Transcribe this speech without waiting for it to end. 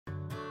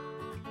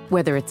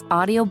Whether it's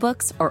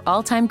audiobooks or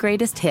all-time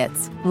greatest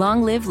hits,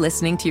 long live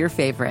listening to your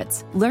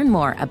favorites. Learn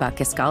more about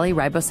Kisqali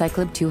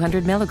Ribociclib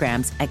 200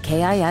 milligrams at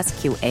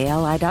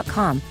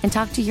KISQALI.com and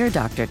talk to your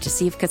doctor to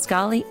see if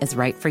Kisqali is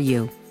right for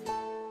you.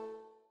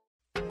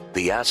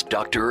 The Ask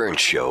Dr.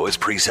 Ernst Show is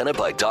presented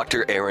by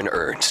Dr. Aaron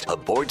Ernst, a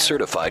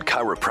board-certified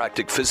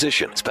chiropractic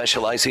physician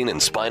specializing in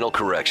spinal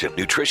correction,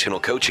 nutritional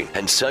coaching,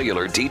 and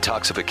cellular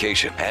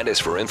detoxification, and is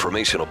for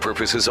informational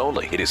purposes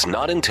only. It is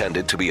not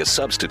intended to be a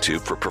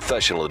substitute for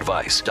professional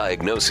advice,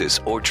 diagnosis,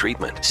 or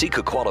treatment. Seek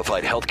a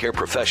qualified healthcare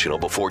professional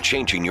before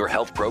changing your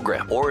health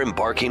program or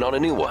embarking on a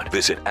new one.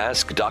 Visit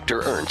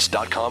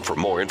AskDrErnst.com for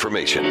more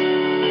information.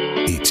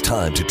 It's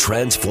time to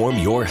transform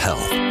your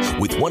health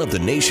with one of the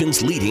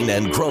nation's leading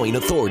and growing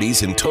authorities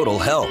in total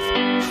health.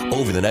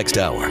 Over the next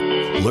hour,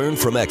 learn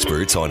from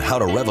experts on how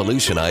to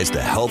revolutionize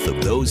the health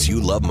of those you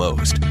love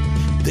most.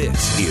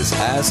 This is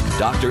Ask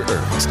Dr.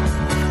 Ernst.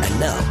 And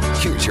now,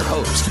 here's your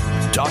host,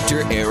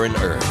 Dr. Aaron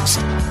Ernst.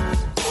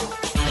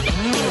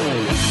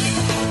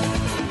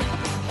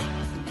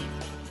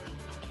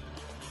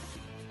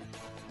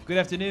 Good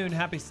afternoon.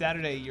 Happy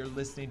Saturday. You're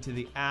listening to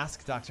the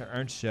Ask Dr.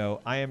 Ernst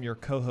Show. I am your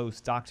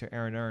co-host, Dr.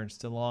 Aaron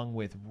Ernst, along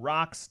with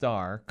rock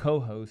star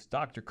co-host,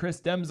 Dr. Chris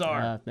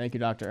Demzar. Thank you,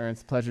 Dr.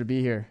 Ernst. Pleasure to be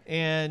here.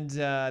 And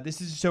this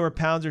is a show where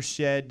pounds are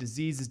shed,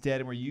 disease is dead,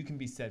 and where you can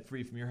be set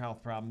free from your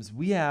health problems.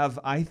 We have,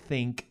 I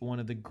think, one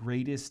of the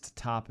greatest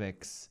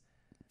topics.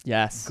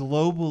 Yes.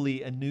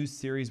 Globally, a new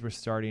series we're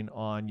starting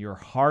on your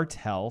heart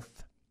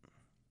health,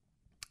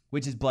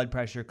 which is blood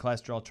pressure,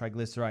 cholesterol,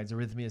 triglycerides,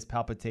 arrhythmias,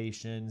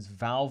 palpitations,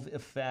 valve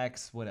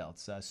effects, what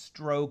else?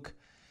 Stroke,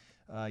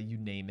 you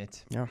name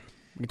it. Yeah.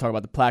 We can talk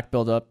about the plaque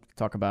buildup,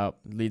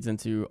 leads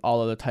into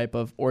all other type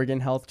of organ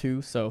health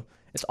too. So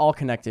it's all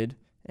connected.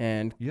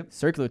 And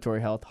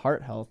circulatory health,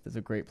 heart health is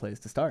a great place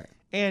to start.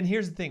 And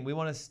here's the thing. We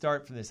want to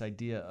start from this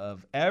idea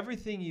of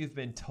everything you've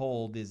been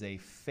told is a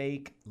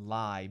fake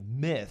lie,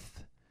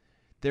 myth.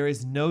 There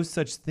is no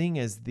such thing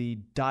as the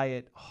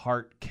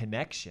diet-heart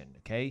connection,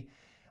 okay?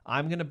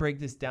 I'm going to break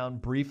this down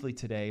briefly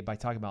today by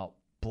talking about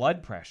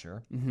blood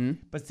pressure. Mm-hmm.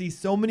 But see,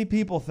 so many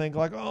people think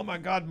like, oh my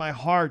God, my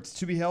heart's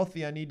to be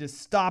healthy. I need to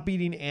stop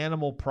eating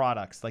animal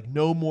products, like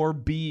no more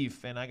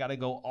beef. And I got to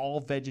go all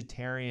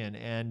vegetarian.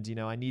 And,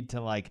 I need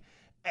to like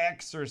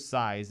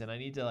exercise and I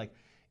need to like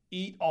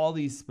eat all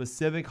these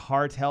specific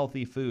heart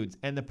healthy foods.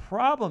 And the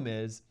problem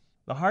is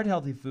the heart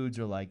healthy foods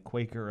are like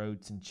Quaker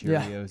Oats and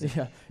Cheerios.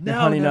 Yeah. No,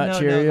 Honey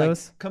Nut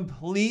Cheerios. Like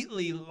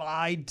completely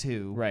lied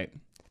to. Right.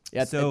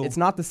 Yeah, so, it's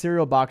not the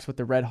cereal box with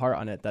the red heart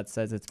on it that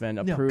says it's been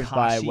approved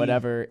by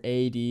whatever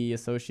AD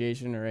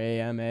association or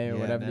AMA or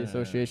whatever the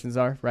associations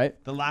are,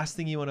 right? The last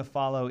thing you want to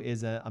follow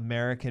is an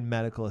American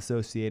Medical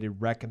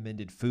Associated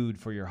recommended food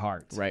for your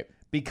heart. Right.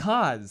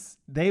 Because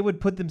they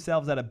would put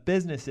themselves out of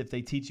business if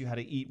they teach you how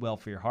to eat well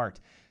for your heart.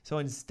 So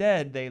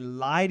instead, they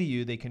lie to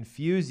you, they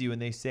confuse you,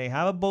 and they say,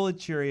 have a bowl of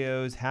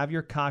Cheerios, have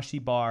your Kashi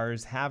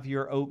bars, have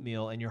your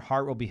oatmeal, and your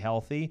heart will be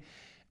healthy.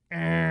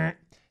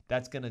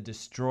 That's going to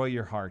destroy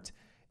your heart.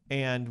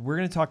 And we're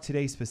going to talk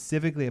today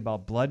specifically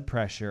about blood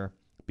pressure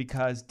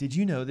because did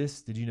you know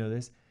this?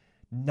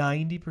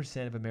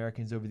 90% of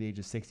Americans over the age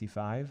of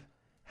 65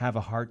 have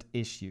a heart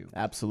issue.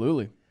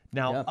 Absolutely.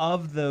 Now,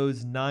 of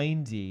those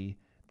 90,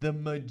 the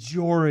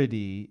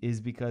majority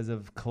is because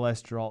of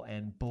cholesterol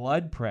and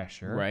blood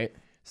pressure. Right.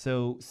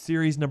 So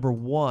series number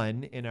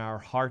 1 in our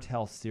heart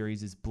health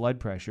series is blood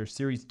pressure.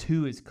 Series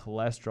 2 is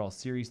cholesterol.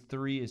 Series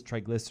 3 is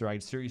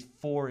triglycerides. Series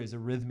 4 is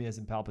arrhythmias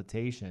and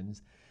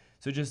palpitations.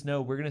 So just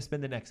know we're going to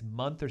spend the next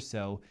month or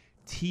so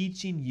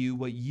teaching you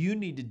what you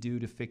need to do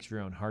to fix your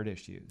own heart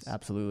issues.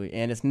 Absolutely.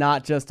 And it's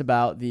not just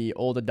about the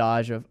old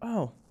adage of,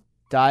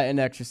 diet and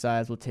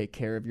exercise will take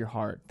care of your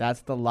heart. That's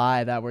the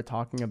lie that we're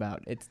talking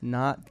about. It's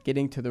not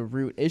getting to the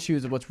root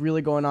issues of what's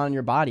really going on in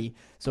your body.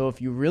 So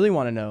if you really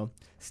want to know,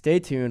 stay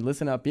tuned,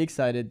 listen up, be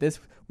excited this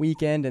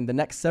weekend and the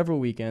next several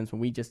weekends when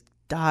we just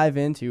dive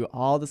into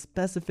all the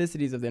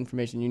specificities of the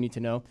information you need to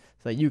know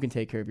so that you can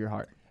take care of your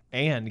heart.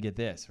 And get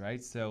this,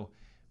 right? So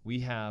we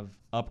have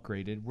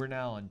upgraded. We're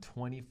now on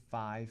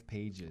 25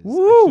 pages.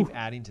 Woo! I keep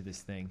adding to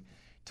this thing.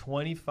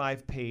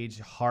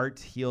 25-page Heart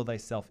Heal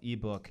Thyself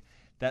ebook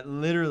that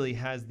literally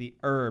has the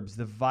herbs,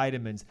 the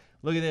vitamins.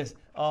 Look at this,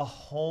 a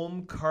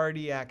home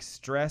cardiac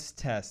stress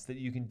test that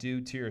you can do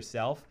to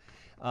yourself.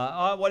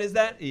 What is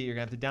that? You're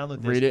going to have to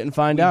download this. Read it and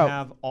find out. We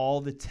have all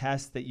the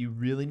tests that you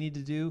really need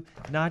to do,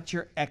 not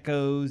your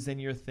echoes and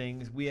your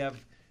things. We have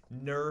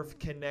nerve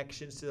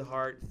connections to the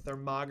heart,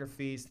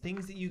 thermographies,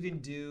 things that you can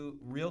do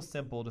real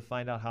simple to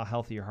find out how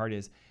healthy your heart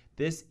is.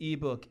 This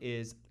ebook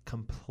is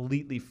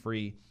completely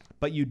free,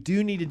 but you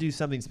do need to do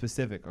something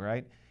specific, all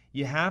right?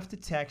 You have to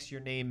text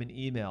your name and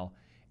email.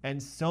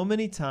 And so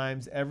many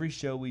times, every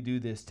show we do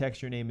this,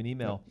 text your name and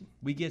email,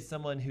 we get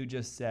someone who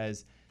just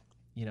says,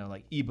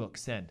 like ebook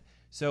send.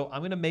 So I'm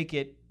going to make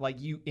it like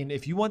and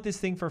if you want this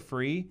thing for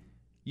free,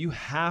 you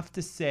have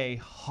to say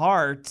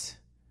heart,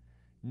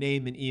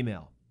 name, and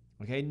email.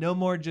 Okay, no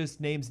more just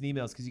names and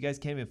emails because you guys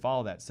can't even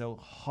follow that. So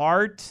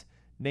heart,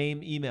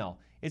 name, email.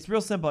 It's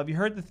real simple. Have you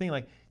heard the thing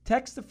like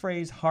Text the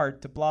phrase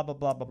heart to blah, blah,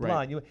 blah, blah, blah.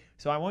 Right.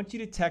 So I want you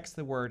to text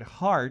the word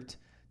heart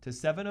to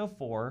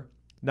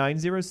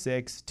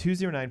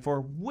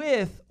 704-906-2094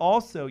 with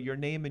also your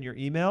name and your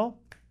email.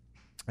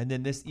 And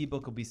then this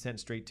ebook will be sent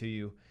straight to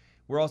you.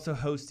 We're also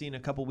hosting a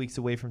couple weeks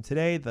away from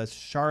today, the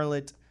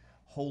Charlotte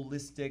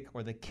Holistic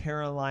or the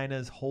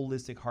Carolinas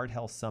Holistic Heart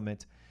Health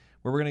Summit,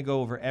 where we're going to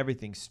go over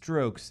everything: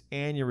 strokes,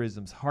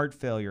 aneurysms, heart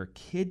failure,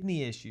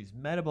 kidney issues,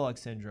 metabolic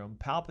syndrome,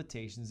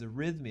 palpitations,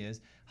 arrhythmias,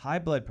 high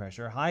blood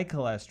pressure, high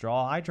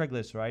cholesterol, high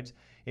triglycerides.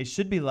 It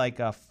should be like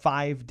a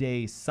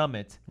 5-day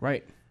summit.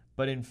 Right.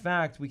 But in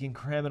fact, we can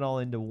cram it all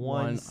into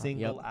one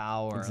single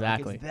hour.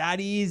 Exactly. Like, it's that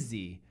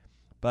easy.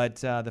 But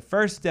the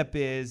first step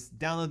is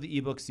download the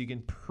ebook so you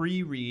can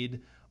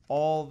pre-read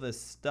all the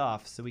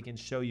stuff so we can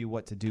show you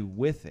what to do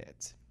with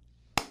it.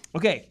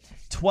 Okay,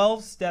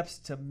 12 steps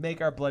to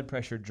make our blood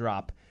pressure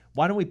drop.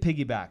 Why don't we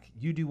piggyback?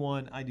 You do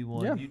one, I do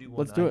one, you do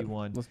one, I do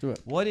one. Let's do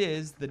it. What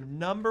is the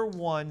number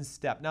one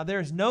step? Now,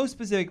 there's no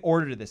specific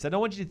order to this. I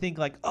don't want you to think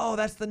like, oh,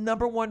 that's the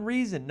number one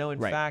reason. No, in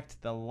fact,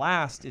 the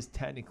last is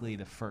technically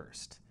the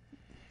first.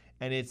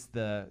 And it's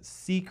the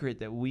secret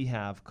that we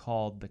have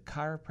called the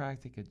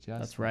chiropractic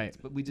adjustment. That's right.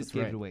 But we just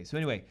gave it away. So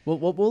anyway.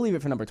 We'll leave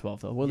it for number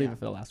 12, though. We'll leave it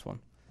for the last one.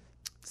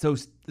 So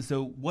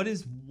what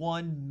is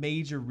one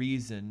major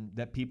reason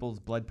that people's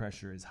blood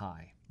pressure is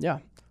high? Yeah.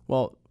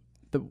 Well,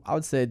 I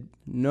would say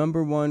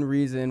number one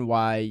reason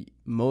why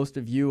most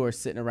of you are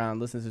sitting around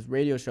listening to this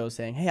radio show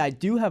saying, hey, I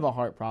do have a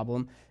heart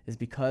problem, is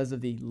because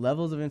of the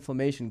levels of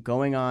inflammation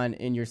going on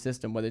in your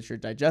system, whether it's your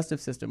digestive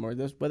system or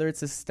whether it's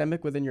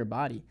systemic within your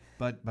body.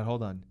 But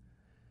hold on.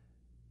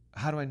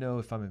 How do I know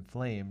if I'm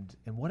inflamed?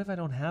 And what if I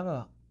don't have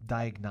a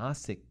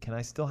diagnostic? Can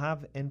I still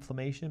have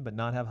inflammation but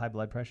not have high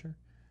blood pressure?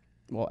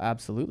 Well,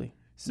 absolutely.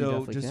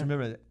 So just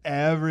remember that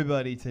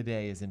everybody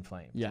today is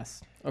inflamed.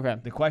 Yes. Okay.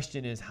 The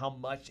question is how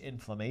much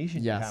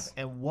inflammation you have, Yes.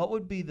 and what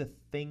would be the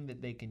thing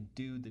that they can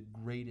do the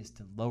greatest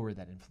to lower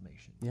that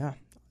inflammation? Yeah.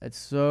 It's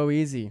so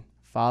easy.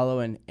 Follow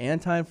an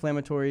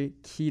anti-inflammatory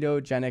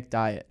ketogenic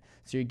diet.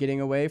 So you're getting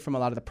away from a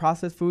lot of the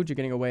processed foods. You're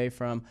getting away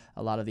from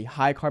a lot of the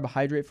high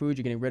carbohydrate foods.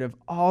 You're getting rid of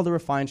all the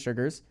refined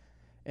sugars.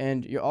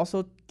 And you're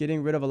also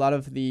getting rid of a lot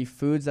of the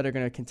foods that are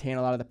going to contain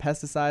a lot of the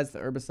pesticides, the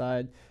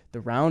herbicide, the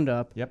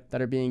Roundup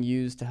that are being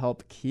used to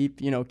help keep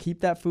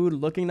that food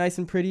looking nice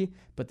and pretty,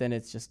 but then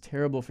it's just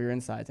terrible for your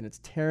insides and it's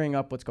tearing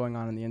up what's going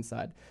on the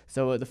inside.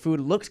 So the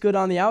food looks good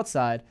on the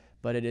outside,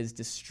 but it is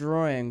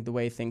destroying the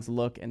way things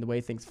look and the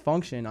way things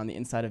function on the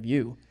inside of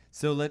you.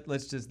 So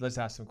let's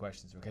ask some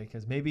questions, okay?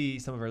 Because maybe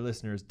some of our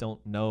listeners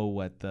don't know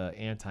what the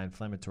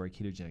anti-inflammatory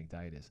ketogenic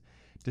diet is.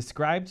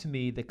 Describe to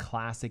me the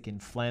classic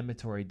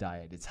inflammatory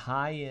diet. It's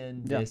high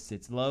in this,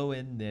 it's low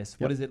in this.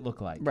 What does it look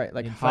like? Right,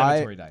 like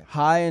inflammatory diet.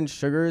 High in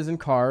sugars and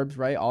carbs,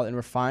 right? All in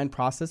refined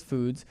processed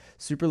foods,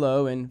 super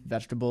low in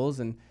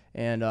vegetables and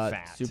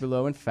super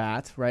low in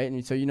fat, right?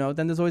 And so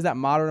then there's always that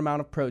moderate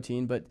amount of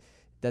protein, but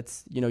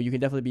that's you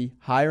can definitely be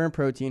higher in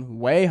protein,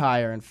 way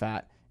higher in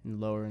fat, and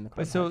lower in the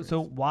carbohydrates. But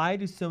so why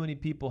do so many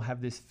people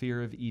have this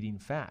fear of eating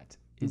fat?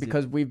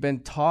 Because we've been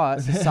taught,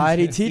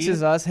 society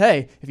teaches us,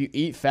 hey, if you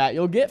eat fat,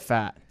 you'll get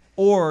fat.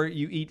 Or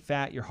you eat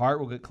fat, your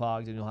heart will get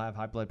clogged, and you'll have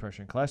high blood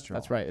pressure and cholesterol.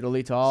 That's right. It'll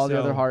lead to all the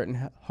other heart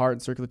and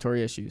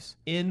circulatory issues.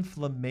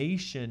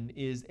 Inflammation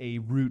is a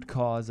root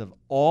cause of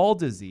all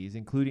disease,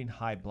 including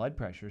high blood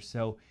pressure.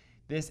 So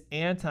this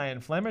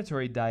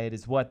anti-inflammatory diet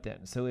is what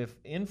then? So if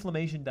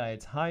inflammation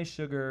diet's high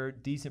sugar,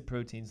 decent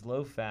proteins,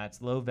 low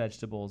fats, low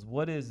vegetables,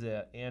 what does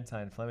an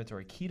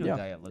anti-inflammatory keto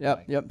diet look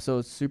like? Yep.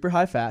 So super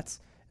high fats,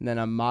 and then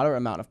a moderate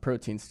amount of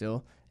protein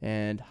still,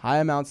 and high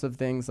amounts of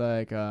things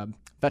like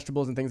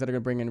vegetables and things that are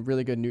going to bring in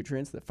really good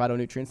nutrients, the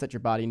phytonutrients that your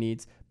body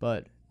needs,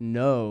 but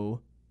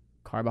no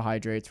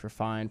carbohydrates,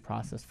 refined,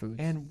 processed foods.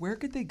 And where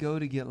could they go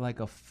to get like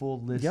a full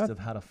list of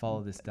how to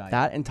follow this diet?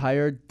 That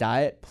entire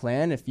diet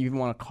plan, if you even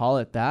want to call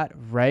it that,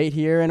 right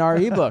here in our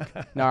ebook,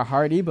 in our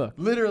Heart ebook.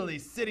 Literally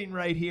sitting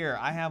right here.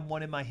 I have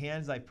one in my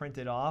hands I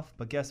printed off,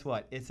 but guess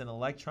what? It's an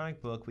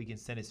electronic book. We can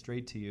send it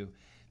straight to you.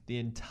 The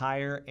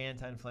entire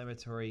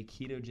anti-inflammatory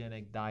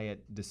ketogenic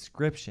diet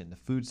description, the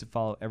foods to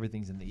follow,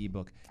 everything's in the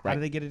ebook. How do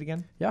they get it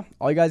again? Yeah.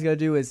 All you guys got to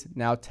do is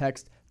now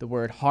text the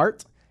word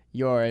heart,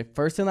 your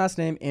first and last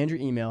name, and your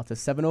email to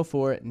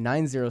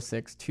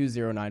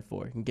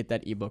 704-906-2094. You can get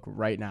that ebook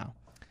right now.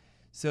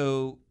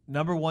 So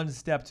number one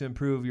step to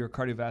improve your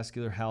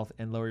cardiovascular health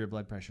and lower your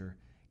blood pressure,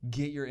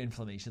 get your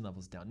inflammation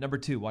levels down. Number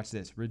two, watch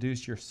this,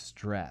 reduce your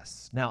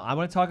stress. Now, I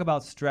want to talk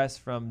about stress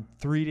from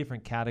 3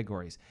 different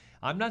categories.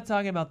 I'm not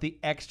talking about the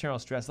external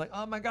stress, like,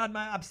 oh my God,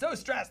 I'm so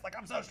stressed. Like,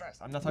 I'm so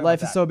stressed. I'm not talking about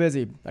that. Life is so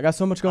busy. I got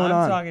so much going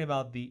on. I'm talking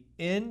about the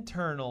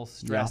internal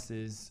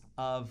stresses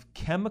of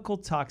chemical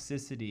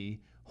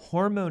toxicity,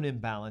 hormone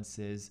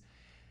imbalances,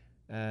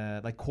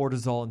 like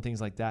cortisol and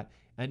things like that.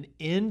 An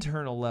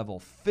internal level,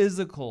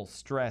 physical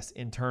stress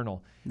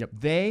internal.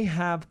 They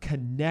have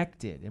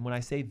connected, and when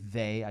I say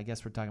they, I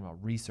guess we're talking about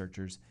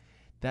researchers,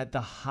 that the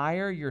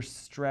higher your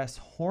stress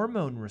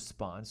hormone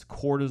response,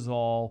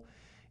 cortisol,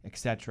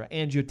 etc.,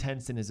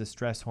 angiotensin is a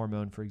stress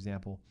hormone, for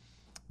example,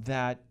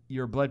 that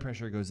your blood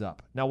pressure goes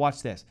up. Now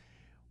watch this.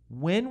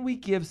 When we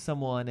give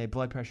someone a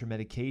blood pressure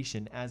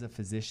medication as a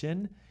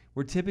physician,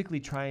 we're typically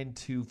trying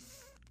to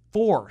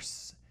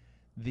force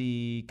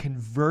the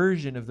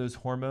conversion of those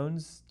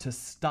hormones to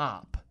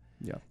stop.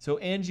 Yeah. So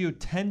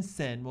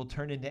angiotensin will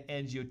turn into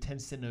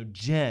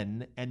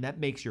angiotensinogen, and that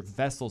makes your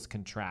vessels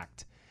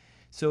contract.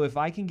 So if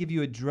I can give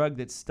you a drug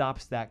that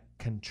stops that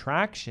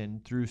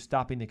contraction through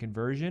stopping the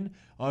conversion,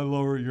 I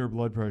lower your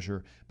blood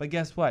pressure. But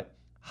guess what?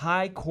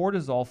 High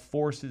cortisol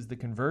forces the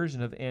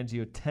conversion of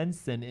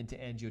angiotensin into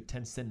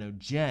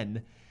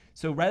angiotensinogen.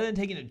 So rather than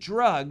taking a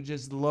drug,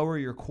 just lower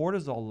your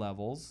cortisol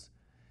levels.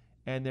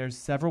 And there's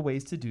several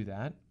ways to do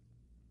that.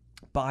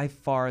 By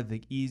far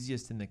the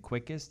easiest and the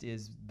quickest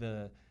is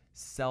the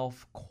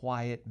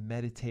self-quiet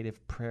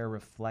meditative prayer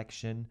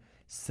reflection,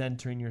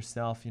 centering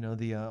yourself,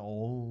 the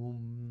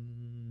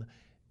Om.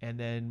 And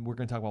then we're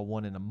going to talk about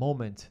one in a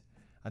moment.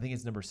 I think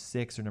it's number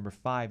 6 or number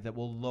 5 that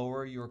will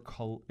lower your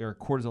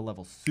cortisol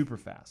levels super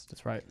fast.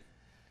 That's right.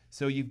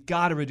 So you've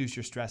got to reduce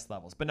your stress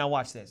levels. But now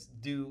watch this.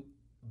 Do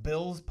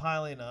bills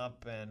piling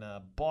up and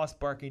a boss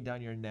barking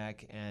down your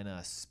neck and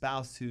a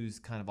spouse who's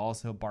kind of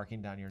also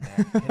barking down your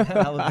neck can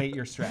elevate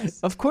your stress?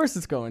 Of course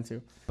it's going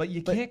to. But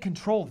you can't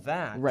control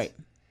that. Right.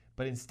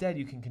 But instead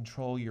you can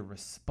control your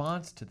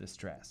response to the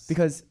stress.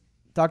 Because,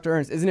 Dr.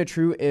 Ernst, isn't it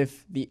true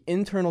if the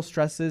internal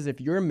stresses,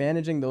 if you're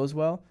managing those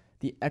well,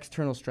 the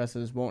external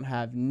stresses won't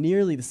have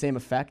nearly the same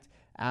effect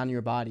on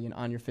your body and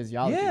on your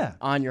physiology,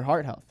 on your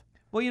heart health?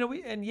 Well,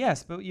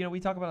 we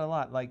talk about it a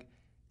lot. Like,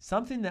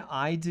 something that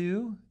I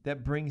do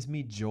that brings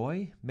me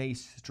joy may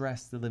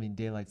stress the living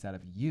daylights out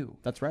of you.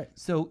 That's right.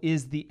 So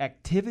is the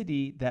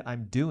activity that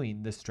I'm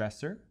doing the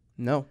stressor?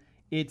 No.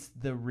 It's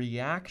the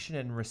reaction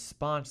and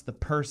response the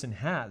person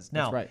has.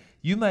 Now, That's right.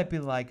 You might be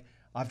like,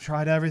 I've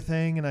tried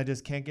everything and I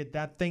just can't get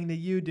that thing that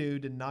you do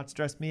to not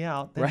stress me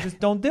out. Then just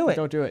don't do it.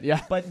 Don't do it,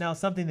 yeah. But now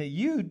something that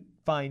you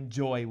find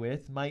joy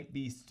with might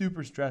be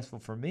super stressful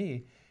for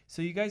me.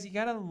 So you guys, you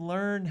got to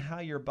learn how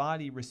your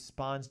body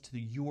responds to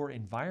your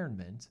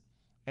environment.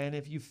 And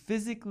if you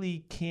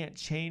physically can't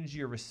change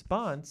your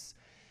response,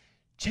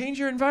 change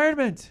your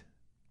environment.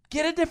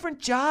 Get a different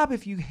job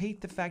if you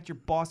hate the fact your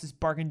boss is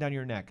barking down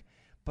your neck.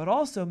 But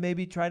also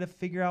maybe try to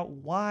figure out,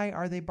 why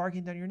are they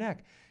barking down your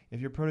neck? If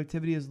your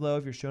productivity is low,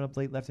 if you're showing up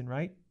late, left and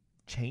right,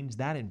 change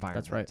that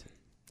environment.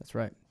 That's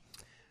right.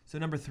 So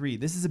number 3,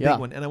 this is a big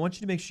one. And I want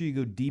you to make sure you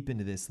go deep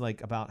into this,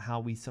 like about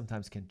how we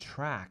sometimes can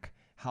track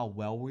how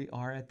well we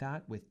are at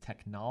that with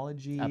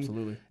technology.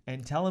 Absolutely.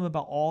 And tell them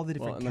about all the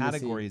different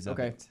categories of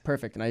it. Okay,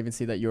 perfect. And I even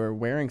see that you're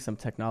wearing some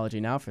technology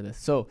now for this.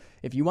 So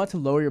if you want to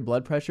lower your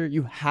blood pressure,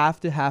 you have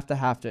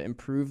to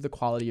improve the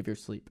quality of your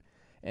sleep.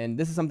 And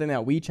this is something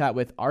that we chat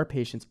with our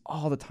patients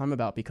all the time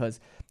about, because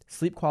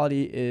sleep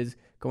quality is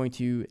going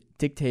to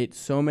dictate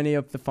so many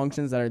of the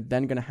functions that are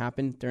then going to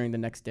happen during the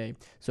next day.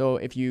 So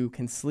if you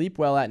can sleep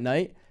well at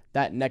night,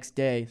 that next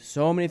day,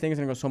 so many things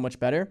are going to go so much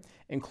better,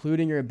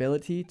 including your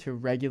ability to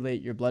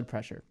regulate your blood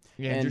pressure.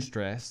 And your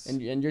stress. And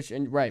your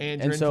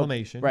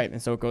inflammation. Right. And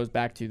so it goes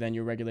back to then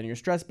you're regulating your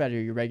stress better,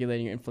 you're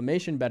regulating your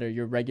inflammation better,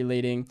 you're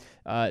regulating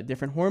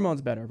different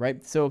hormones better,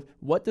 right? So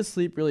what does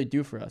sleep really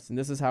do for us? And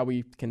this is how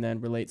we can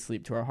then relate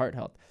sleep to our heart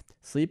health.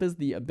 Sleep is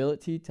the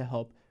ability to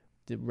help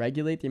to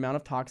regulate the amount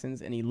of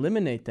toxins and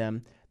eliminate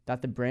them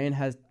that the brain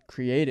has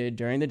created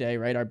during the day,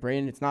 right? Our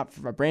brain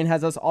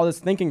has us all this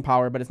thinking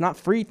power, but it's not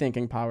free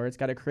thinking power. It's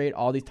got to create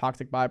all these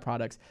toxic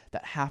byproducts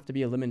that have to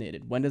be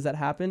eliminated. When does that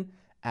happen?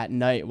 At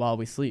night while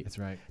we sleep. That's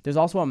right. There's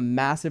also a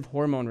massive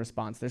hormone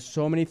response. There's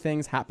so many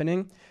things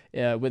happening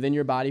within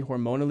your body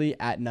hormonally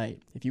at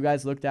night. If you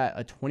guys looked at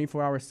a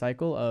 24-hour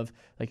cycle of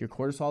like your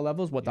cortisol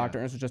levels, what Dr.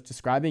 Ernst was just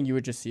describing, you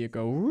would just see it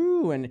go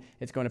woo, and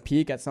it's going to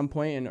peak at some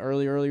point in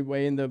early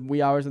way in the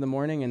wee hours of the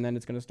morning, and then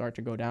it's going to start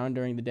to go down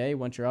during the day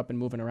once you're up and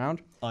moving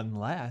around.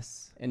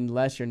 Unless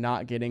you're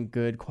not getting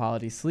good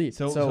quality sleep.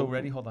 So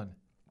ready, hold on.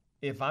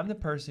 If I'm the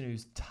person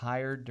who's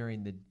tired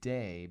during the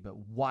day but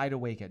wide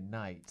awake at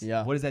night,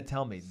 what does that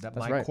tell me? That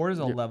my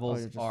cortisol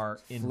levels are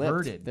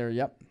inverted.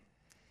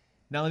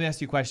 Now let me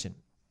ask you a question.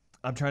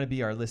 I'm trying to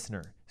be our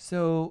listener.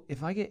 So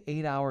if I get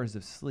 8 hours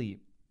of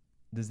sleep,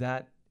 is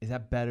that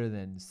better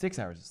than 6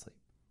 hours of sleep?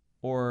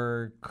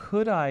 Or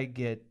could I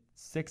get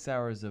 6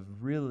 hours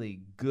of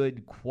really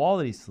good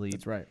quality sleep?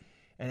 That's right.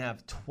 And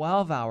have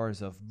 12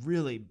 hours of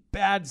really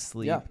bad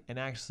sleep and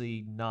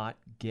actually not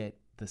get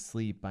the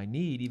sleep I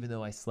need, even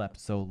though I slept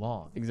so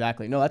long?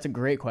 Exactly. No, that's a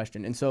great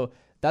question. And so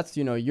that's,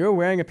 you're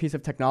wearing a piece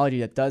of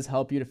technology that does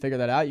help you to figure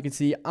that out. You can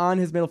see on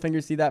his middle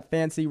finger, see that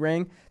fancy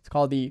ring? It's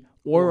called the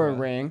Oura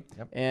Ring,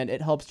 and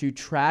it helps you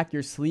track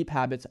your sleep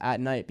habits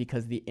at night,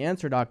 because the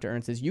answer, Dr.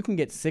 Ernst, is you can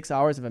get 6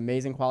 hours of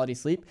amazing quality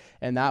sleep,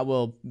 and that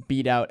will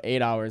beat out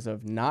 8 hours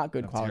of not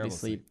good quality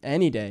sleep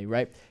any day,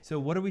 right? So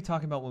what are we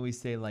talking about when we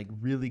say like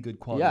really good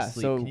quality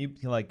sleep? So, can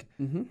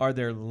you are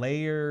there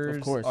layers?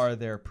 Of course. Are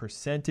there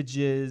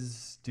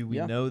percentages? Do we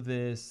know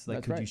this?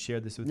 Like, could you share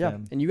this with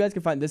them? And you guys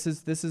can find this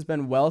has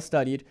been well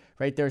studied,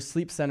 right? There are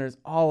sleep centers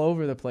all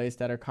over the place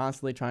that are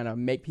constantly trying to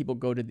make people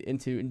go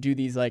into and do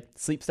these like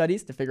sleep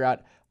studies to figure out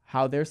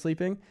how they're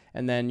sleeping.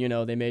 And then,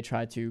 they may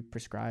try to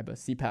prescribe a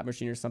CPAP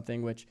machine or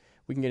something, which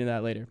we can get into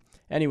that later.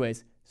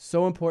 Anyways,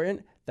 so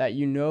important that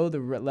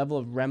the level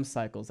of REM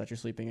cycles that you're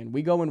sleeping in.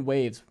 We go in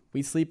waves.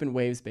 We sleep in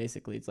waves,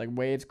 basically. It's like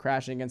waves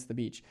crashing against the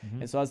beach.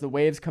 And so as the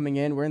waves coming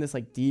in, we're in this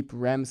like deep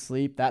REM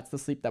sleep. That's the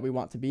sleep that we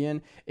want to be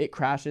in. It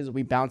crashes.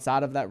 We bounce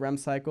out of that REM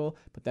cycle.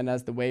 But then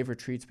as the wave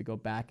retreats, we go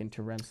back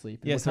into REM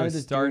sleep. Yeah, so it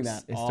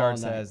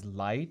starts as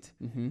light,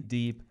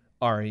 deep,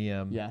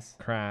 REM, yes,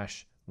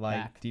 crash, light,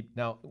 back. deep.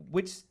 Now,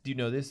 do you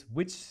know this?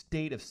 Which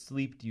state of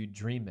sleep do you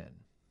dream in?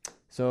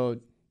 So,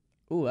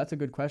 that's a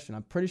good question.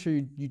 I'm pretty sure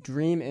you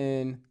dream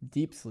in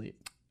deep sleep.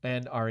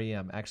 And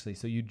REM, actually.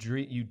 So you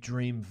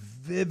dream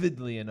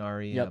vividly in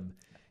REM. Yep.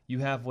 You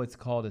have what's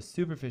called a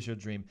superficial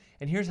dream.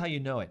 And here's how you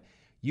know it.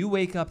 You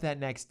wake up that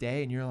next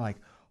day and you're like,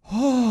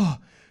 oh,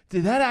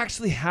 did that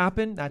actually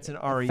happen? That's an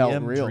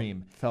REM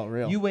dream. Felt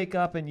real. You wake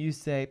up and you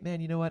say, man,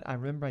 you know what? I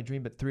remember I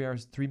dreamed, but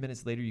 3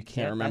 minutes later, you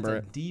can't remember.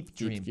 That's a deep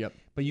dream. Yep.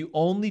 But you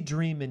only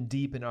dream in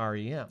deep in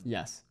REM.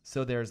 Yes.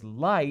 So there's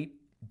light,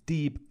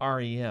 deep,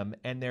 REM,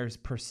 and there's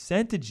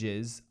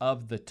percentages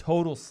of the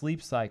total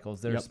sleep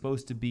cycles that are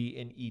supposed to be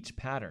in each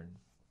pattern.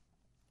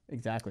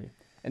 Exactly.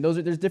 And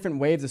there's different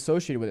waves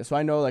associated with it. So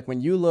I know like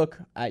when you look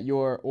at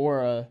your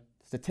aura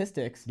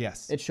statistics,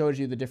 yes, it shows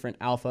you the different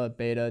alpha,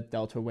 beta,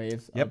 delta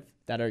waves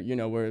that are,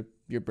 where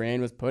your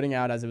brain was putting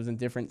out as it was in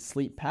different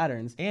sleep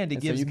patterns. And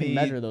so you can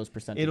measure those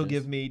percentages. It'll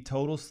give me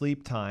total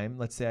sleep time.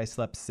 Let's say I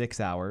slept 6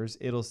 hours.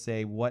 It'll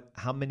say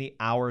how many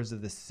hours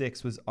of the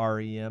 6 was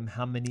REM,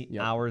 how many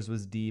hours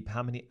was deep,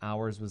 how many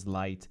hours was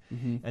light.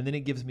 And then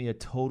it gives me a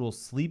total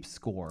sleep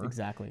score.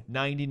 Exactly.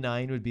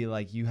 99 would be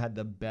like you had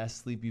the best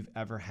sleep you've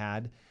ever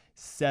had.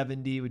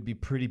 70 would be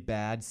pretty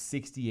bad.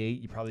 68,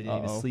 you probably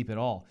didn't even sleep at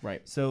all.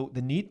 Right. So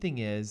the neat thing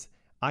is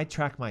I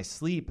track my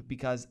sleep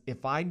because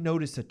if I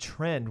notice a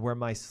trend where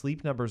my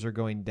sleep numbers are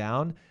going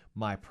down,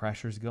 my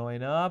pressure's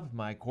going up,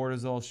 my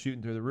cortisol's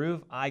shooting through the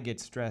roof, I get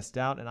stressed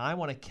out and I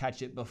want to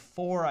catch it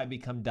before I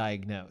become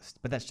diagnosed.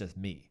 But that's just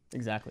me.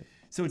 Exactly.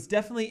 So it's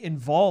definitely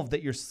involved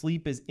that your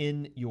sleep is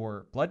in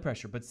your blood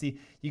pressure. But see,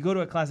 you go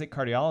to a classic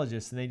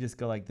cardiologist and they just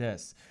go like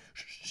this.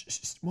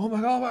 Oh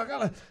my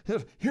God.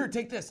 Here,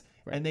 take this.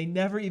 Right. And they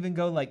never even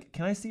go like,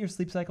 can I see your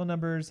sleep cycle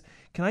numbers?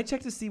 Can I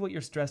check to see what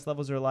your stress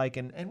levels are like?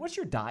 And what's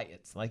your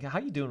diet? Like, how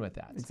you doing with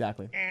that?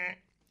 Exactly.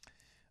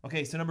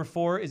 Okay, so number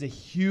 4 is a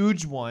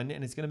huge one.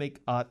 And it's going to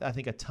make, I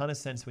think, a ton of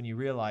sense when you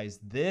realize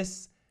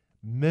this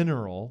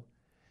mineral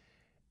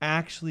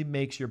actually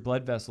makes your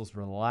blood vessels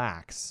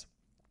relax.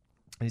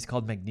 And it's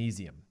called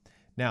magnesium.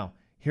 Now,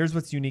 here's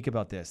what's unique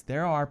about this.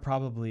 There are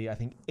probably, I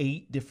think,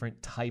 8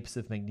 different types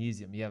of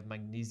magnesium. You have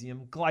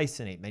magnesium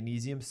glycinate,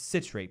 magnesium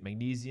citrate,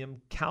 magnesium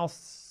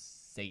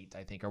calcate,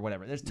 I think, or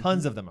whatever. There's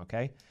tons of them,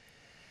 okay?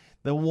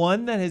 The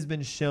one that has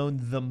been shown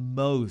the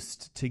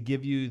most to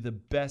give you the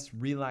best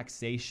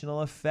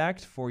relaxational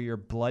effect for your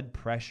blood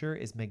pressure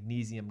is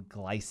magnesium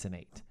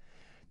glycinate.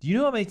 Do you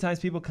know how many times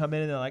people come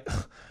in and they're like,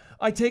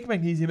 I take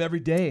magnesium every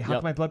day. How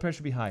can my blood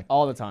pressure be high?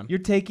 All the time. You're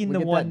taking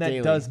the one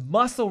that does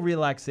muscle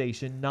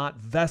relaxation, not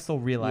vessel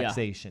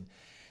relaxation. Yeah.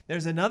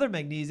 There's another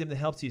magnesium that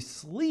helps you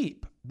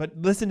sleep. But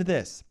listen to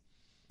this.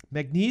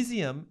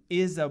 Magnesium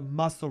is a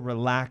muscle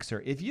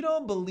relaxer. If you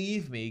don't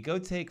believe me, go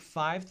take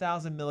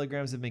 5,000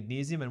 milligrams of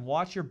magnesium and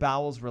watch your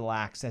bowels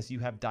relax as you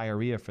have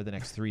diarrhea for the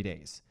next 3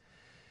 days.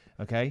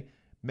 Okay?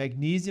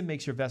 Magnesium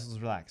makes your vessels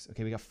relax.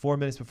 Okay, we got 4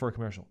 minutes before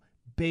commercial.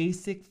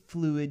 Basic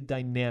fluid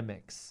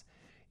dynamics.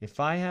 If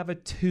I have a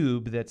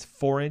tube that's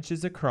 4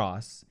 inches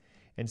across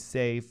and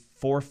say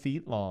 4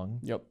 feet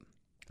long,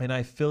 and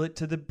I fill it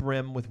to the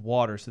brim with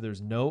water so there's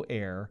no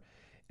air,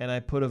 and I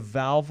put a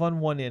valve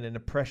on one end and a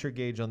pressure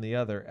gauge on the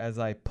other, as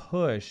I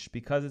push,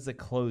 because it's a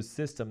closed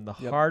system, the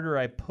harder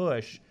I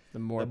push, the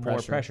more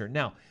pressure.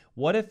 Now,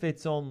 what if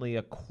it's only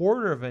a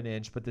 1/4 of an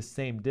inch but the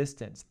same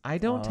distance? I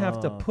don't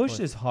have to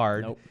push as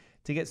hard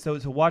to get, so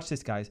watch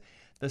this, guys.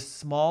 The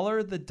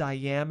smaller the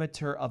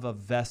diameter of a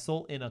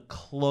vessel in a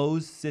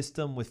closed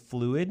system with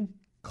fluid,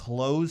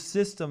 closed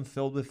system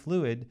filled with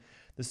fluid,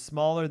 the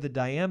smaller the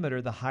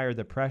diameter, the higher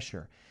the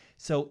pressure.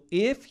 So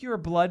if your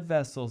blood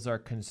vessels are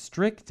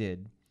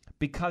constricted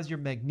because your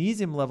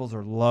magnesium levels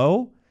are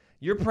low,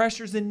 your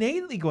pressure is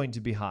innately going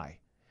to be high.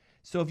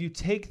 So if you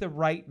take the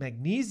right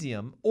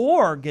magnesium,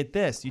 or get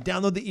this, you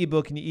download the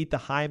ebook and you eat the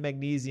high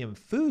magnesium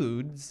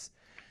foods,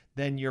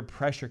 then your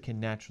pressure can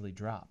naturally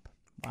drop.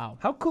 Wow.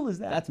 How cool is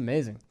that? That's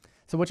amazing.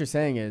 So what you're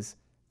saying is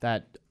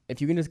that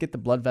if you can just get the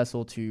blood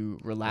vessel to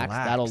relax.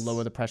 That'll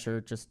lower the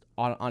pressure just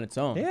on its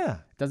own. Yeah.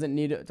 It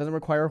doesn't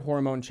require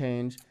hormone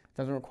change.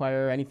 Doesn't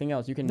require anything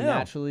else. You can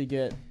naturally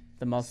get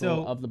the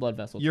muscle of the blood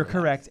vessel. You're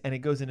correct. And it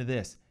goes into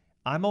this.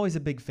 I'm always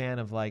a big fan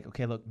of like,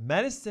 okay, look,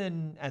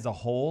 medicine as a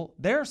whole,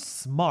 they're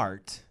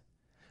smart,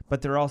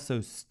 but they're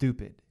also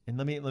stupid. And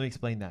let me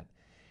explain that.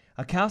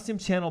 A calcium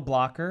channel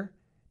blocker,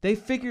 they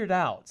figured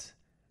out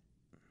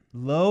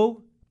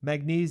low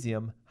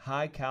magnesium,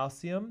 high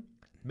calcium,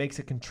 makes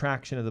a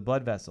contraction of the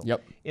blood vessel.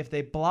 Yep. If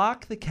they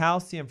block the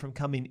calcium from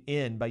coming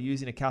in by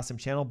using a calcium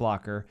channel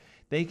blocker,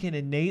 they can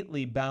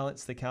innately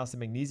balance the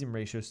calcium-magnesium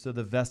ratio so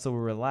the vessel will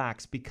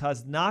relax,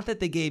 because not that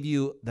they gave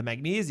you the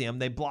magnesium,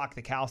 they block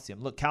the calcium.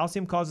 Look,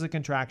 calcium causes a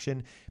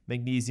contraction,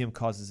 magnesium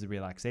causes a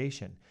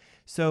relaxation.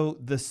 So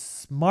the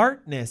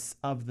smartness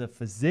of the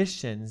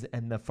physicians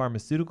and the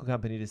pharmaceutical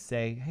company to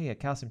say, hey, a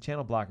calcium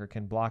channel blocker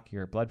can block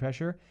your blood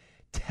pressure,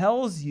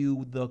 tells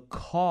you the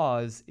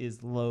cause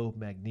is low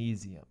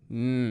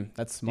magnesium.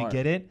 That's smart. You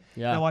get it?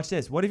 Yeah. Now watch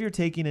this. What if you're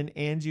taking an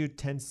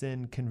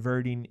angiotensin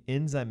converting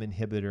enzyme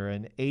inhibitor,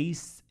 an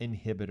ACE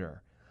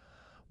inhibitor?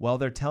 Well,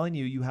 they're telling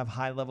you you have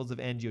high levels of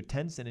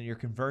angiotensin and you're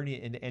converting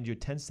it into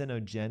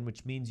angiotensinogen,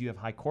 which means you have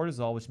high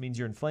cortisol, which means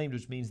you're inflamed,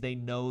 which means they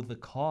know the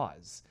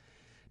cause.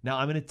 Now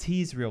I'm going to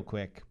tease real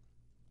quick.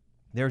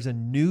 There's a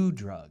new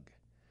drug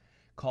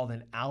called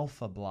an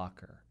alpha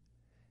blocker.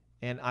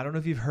 And I don't know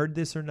if you've heard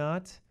this or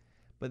not,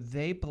 but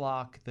they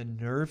block the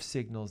nerve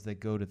signals that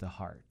go to the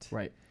heart.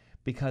 Right.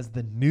 Because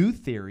the new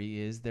theory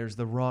is there's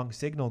the wrong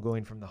signal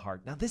going from the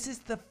heart. Now, this is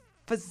the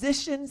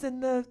physicians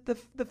and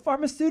the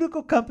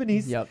pharmaceutical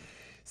companies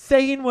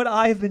saying what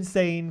I've been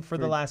saying for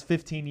the last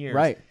 15 years.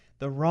 Right.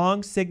 The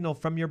wrong signal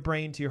from your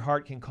brain to your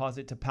heart can cause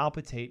it to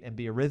palpitate and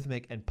be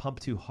arrhythmic and pump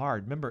too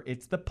hard. Remember,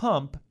 it's the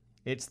pump,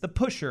 it's the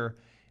pusher.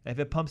 And if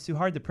it pumps too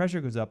hard, the pressure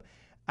goes up.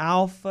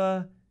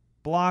 Alpha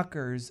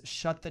blockers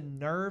shut the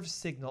nerve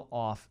signal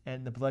off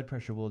and the blood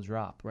pressure will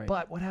drop. Right.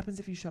 But what happens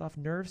if you shut off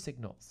nerve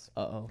signals?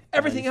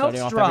 Everything else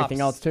off drops.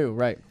 Everything else too,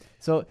 right.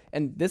 So,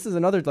 and this is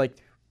another, like,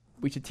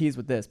 we should tease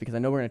with this because I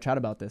know we're going to chat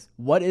about this.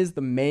 What is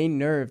the main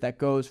nerve that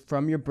goes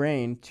from your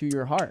brain to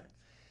your heart?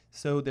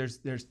 So there's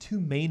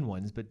two main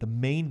ones, but the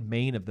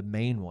main of the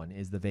main one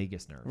is the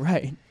vagus nerve.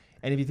 Right.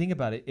 And if you think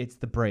about it, it's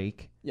the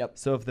brake. Yep.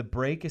 So if the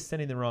brake is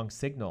sending the wrong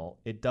signal,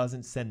 it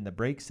doesn't send the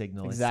brake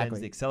signal. Exactly. It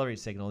sends the accelerate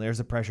signal. There's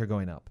the pressure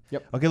going up.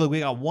 Yep. Okay, look, we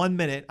got 1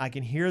 minute. I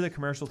can hear the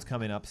commercials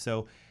coming up.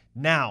 So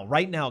now,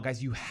 right now,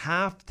 guys, you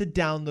have to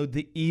download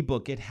the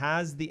ebook. It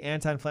has the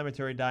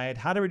anti-inflammatory diet,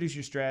 how to reduce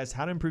your stress,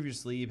 how to improve your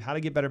sleep, how to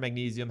get better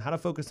magnesium, how to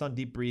focus on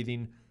deep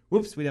breathing.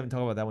 Whoops, we haven't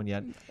talked about that one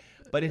yet.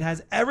 But it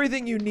has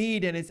everything you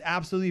need, and it's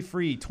absolutely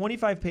free.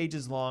 25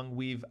 pages long.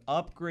 We've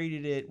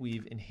upgraded it.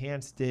 We've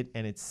enhanced it,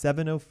 and it's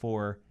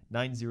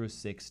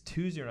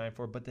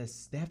 704-906-2094. But they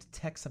have to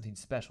text something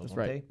special, That's don't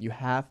right. they? You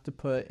have to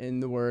put in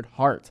the word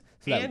heart.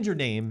 And your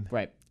name.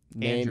 Right.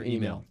 And your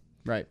email.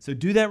 Right. So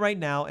do that right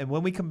now, and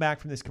when we come back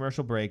from this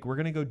commercial break, we're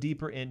going to go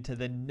deeper into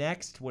the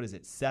next,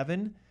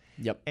 7?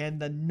 Yep. And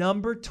the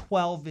number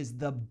 12 is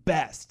the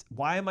best.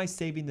 Why am I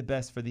saving the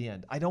best for the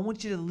end? I don't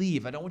want you to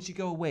leave. I don't want you to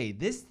go away.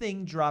 This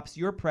thing drops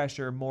your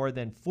pressure more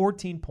than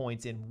 14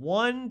 points in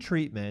one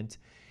treatment,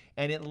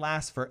 and it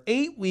lasts for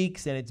 8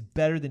 weeks, and it's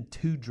better than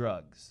 2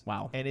 drugs.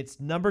 Wow. And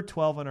it's number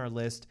 12 on our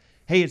list.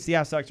 Hey, it's the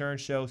Ask Dr.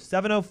 Ernst Show,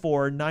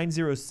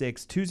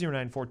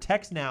 704-906-2094.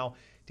 Text now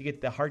to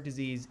get the Heart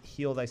Disease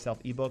Heal Thyself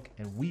ebook,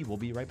 and we will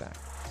be right back.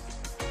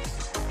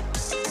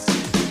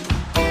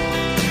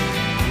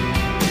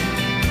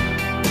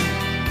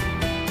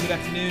 Good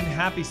afternoon.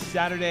 Happy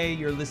Saturday.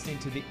 You're listening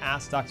to the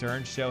Ask Dr.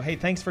 Ernst Show. Hey,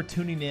 thanks for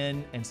tuning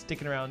in and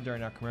sticking around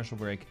during our commercial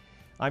break.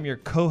 I'm your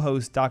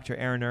co-host, Dr.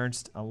 Aaron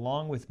Ernst.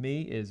 Along with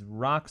me is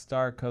rock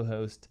star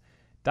co-host,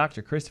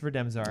 Dr. Christopher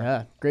Demzar.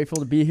 Yeah, grateful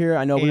to be here.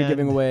 I know we're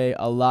giving away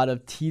a lot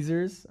of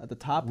teasers at the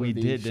top of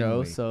the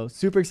show, so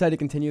super excited to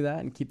continue that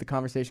and keep the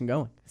conversation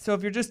going. So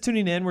if you're just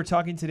tuning in, we're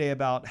talking today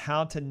about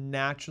how to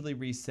naturally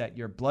reset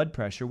your blood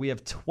pressure. We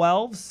have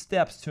 12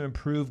 steps to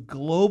improve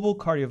global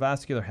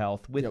cardiovascular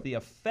health with the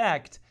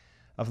effect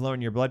of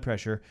lowering your blood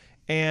pressure.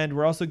 And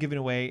we're also giving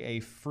away a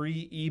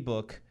free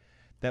ebook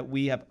that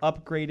we have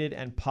upgraded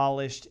and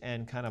polished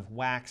and kind of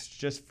waxed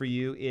just for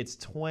you. It's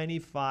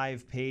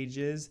 25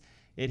 pages.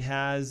 It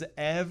has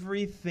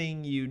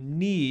everything you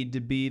need to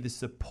be the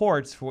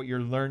supports for what you're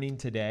learning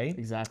today.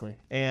 Exactly.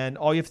 And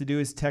all you have to do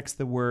is text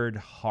the word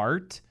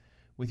HEART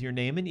with your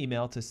name and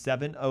email to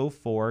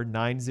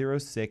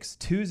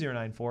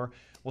 704-906-2094.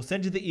 We'll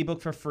send you the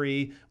ebook for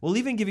free. We'll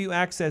even give you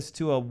access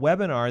to a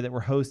webinar that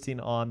we're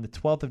hosting on the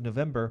 12th of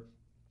November,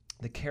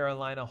 the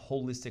Carolina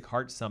Holistic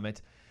Heart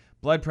Summit.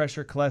 Blood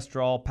pressure,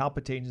 cholesterol,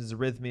 palpitations,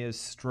 arrhythmias,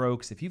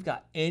 strokes. If you've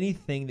got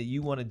anything that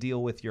you want to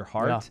deal with your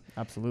heart,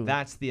 absolutely,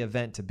 that's the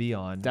event to be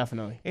on.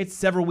 Definitely. It's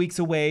several weeks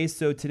away,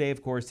 so today,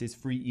 of course, is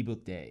free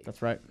ebook day.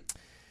 That's right.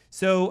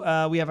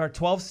 So we have our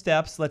 12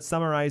 steps. Let's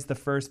summarize the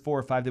first 4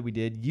 or 5 that we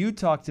did. You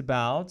talked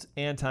about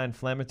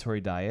anti-inflammatory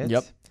diet.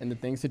 Yep. And the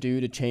things to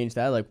do to change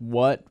that, like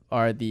what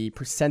are the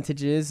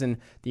percentages and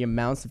the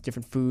amounts of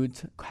different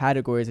foods,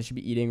 categories I should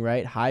be eating,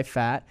 right? High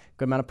fat,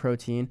 good amount of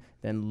protein,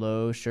 then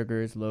low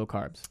sugars, low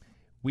carbs.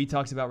 We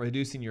talked about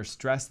reducing your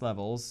stress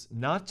levels,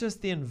 not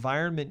just the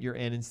environment you're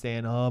in and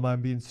saying, oh,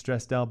 I'm being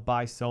stressed out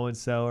by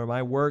so-and-so, or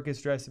my work is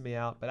stressing me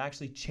out, but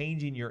actually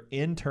changing your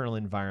internal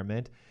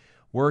environment,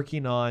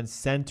 working on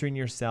centering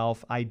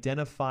yourself,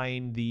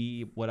 identifying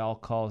the, what I'll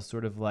call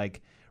sort of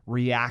like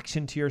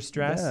reaction to your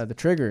stress. Yeah, the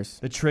triggers.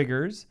 The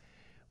triggers.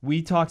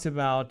 We talked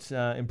about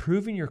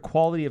improving your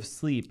quality of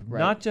sleep, Right.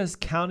 not just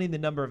counting the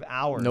number of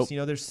hours. Nope. You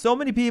know, there's so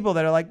many people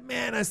that are like,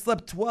 man, I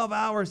slept 12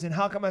 hours and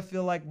how come I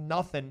feel like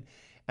nothing?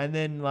 And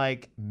then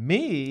like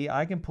me,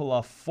 I can pull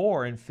off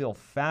 4 and feel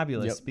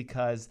fabulous Yep.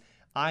 because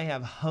I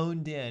have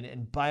honed in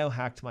and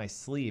biohacked my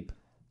sleep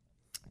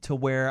to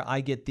where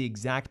I get the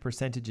exact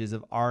percentages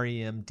of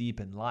REM, deep,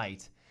 and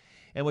light.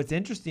 And what's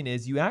interesting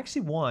is you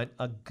actually want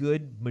a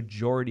good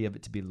majority of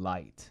it to be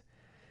light.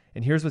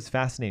 And here's what's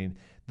fascinating.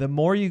 The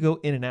more you go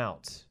in and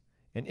out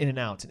and in and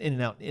out and in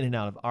and out and in and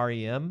out of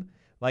REM,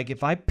 like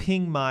if I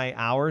ping my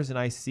hours and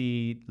I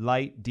see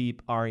light,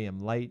 deep,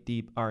 REM, light,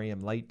 deep, REM,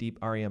 light, deep,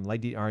 REM,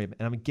 light, deep, REM,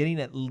 and I'm getting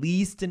at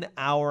least an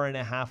hour and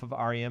a half of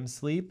REM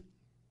sleep,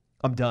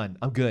 I'm done.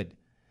 I'm good.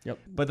 Yep.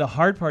 But the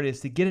hard part is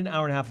to get an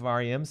hour and a half of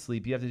REM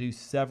sleep, you have to do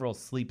several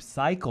sleep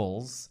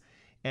cycles.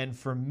 And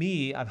for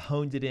me, I've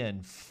honed it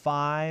in.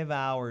 5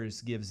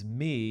 hours gives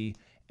me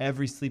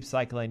every sleep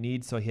cycle I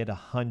need, so I hit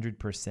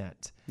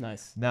 100%.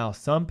 Nice. Now,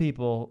 some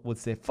people would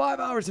say 5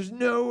 hours, there's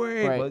no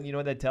way. Right. Well, you know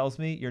what that tells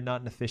me? You're not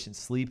an efficient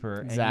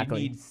sleeper. Exactly.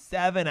 And you need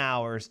 7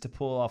 hours to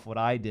pull off what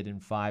I did in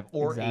 5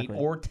 or Exactly. 8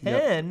 or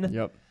 10.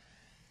 Yep.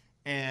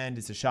 And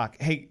it's a shock.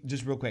 Hey,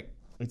 just real quick.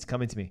 It's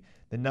coming to me.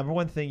 The number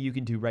one thing you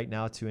can do right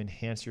now to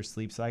enhance your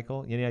sleep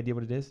cycle, any idea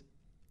what it is?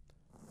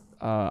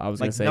 I was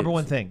going Like to say number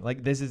one thing,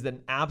 like this is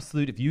an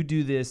absolute, if you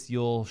do this,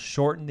 you'll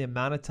shorten the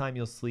amount of time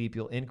you'll sleep,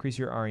 you'll increase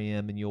your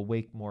REM, and you'll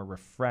wake more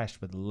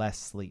refreshed with less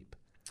sleep.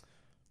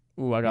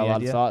 Ooh, I got Any a lot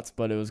idea? of thoughts,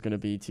 but it was going to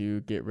be to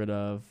get rid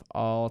of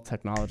all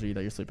technology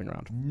that you're sleeping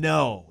around.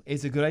 No,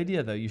 it's a good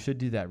idea though. You should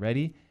do that.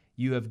 Ready?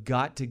 You have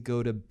got to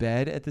go to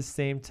bed at the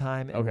same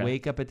time and Okay.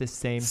 wake up at the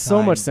same time. So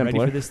much Ready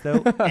simpler. for this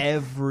though?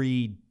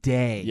 Every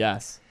day.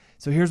 Yes.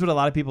 So here's what a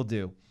lot of people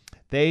do.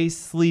 They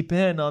sleep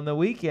in on the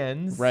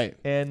weekends. Right.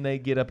 And they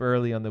get up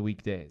early on the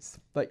weekdays.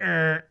 Like,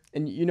 and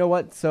you know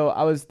what? So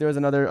there was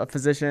a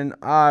physician,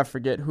 I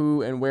forget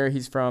who and where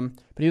he's from,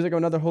 but he was like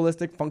another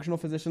holistic functional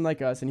physician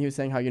like us. And he was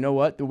saying how, you know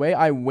what? The way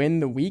I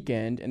win the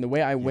weekend and the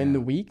way I win Yeah.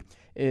 the week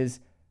is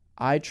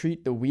I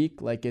treat the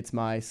week like it's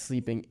my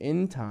sleeping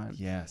in time.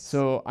 Yes.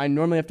 So I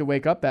normally have to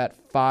wake up at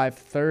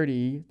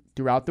 5:30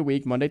 throughout the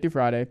week, Monday through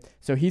Friday.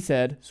 So he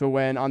said, so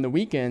when on the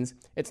weekends,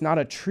 it's not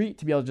a treat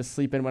to be able to just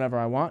sleep in whenever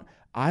I want.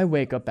 I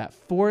wake up at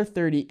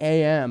 4:30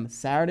 a.m.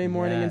 Saturday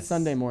morning and Yes.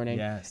 Sunday morning.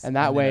 Yes. And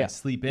that then way I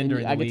sleep in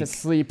during the I get week. to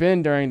sleep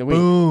in during the week.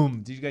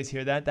 Boom. Did you guys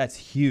hear that? That's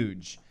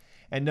huge.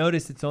 And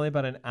notice it's only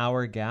about an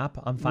hour gap.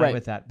 I'm fine Right.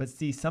 with that. But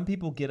see, some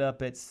people get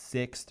up at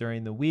 6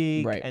 during the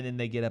week, Right. and then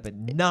they get up at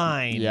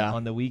 9 Yeah.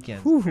 on the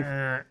weekends. Whew.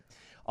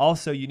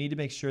 Also, you need to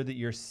make sure that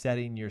you're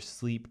setting your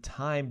sleep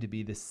time to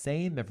be the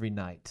same every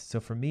night. So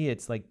for me,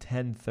 it's like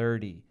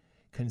 10:30.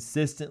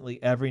 Consistently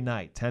every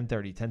night,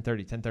 10:30,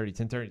 10:30, 10:30,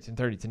 10:30,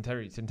 10:30,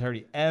 10:30,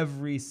 10:30,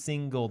 every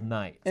single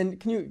night. And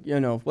can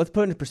let's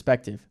put it into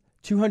perspective.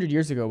 200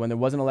 years ago, when there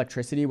wasn't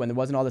electricity, when there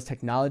wasn't all this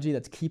technology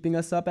that's keeping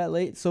us up at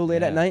late Yeah.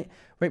 at night,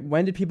 right?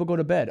 When did people go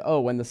to bed? Oh,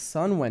 when the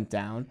sun went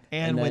down.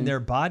 And when then- their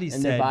body and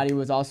said, their body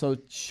was also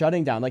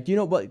shutting down. Like,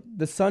 what?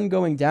 The sun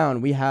going down,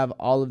 we have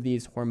all of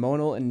these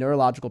hormonal and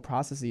neurological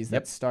processes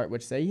Yep. that start,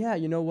 which say, yeah,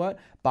 you know what?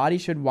 Body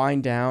should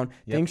wind down.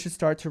 Yep. Things should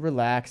start to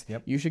relax.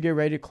 Yep. You should get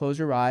ready to close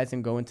your eyes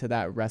and go into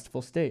that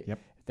restful state. Yep.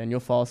 Then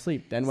you'll fall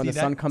asleep. Then when See the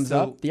sun comes so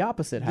up, the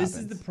opposite happens.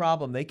 This is the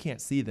problem. They can't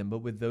see them, but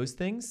with those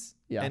things,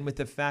 Yeah. and with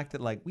the fact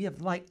that like we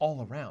have light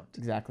all around.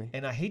 Exactly.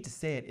 And I hate to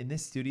say it, in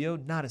this studio,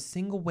 not a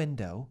single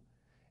window.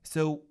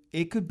 So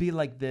it could be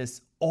like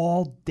this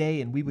all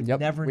day, and we would Yep,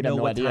 never we'd know have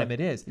no what idea. time it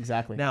is.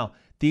 Exactly. Now,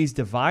 these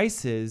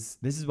devices,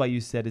 this is why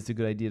you said it's a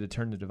good idea to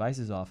turn the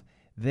devices off.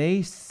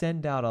 They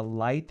send out a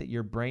light that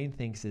your brain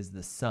thinks is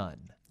the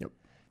sun. Yep.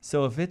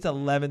 So if it's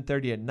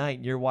 11:30 at night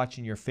and you're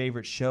watching your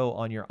favorite show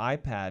on your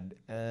iPad,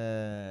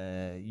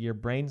 your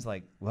brain's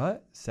like,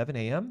 what? 7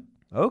 a.m.?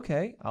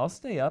 Okay, I'll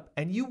stay up.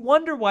 And you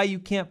wonder why you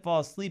can't fall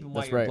asleep and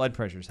why That's your right. blood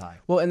pressure's high.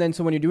 Well, and then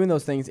so when you're doing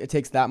those things, it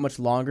takes that much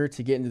longer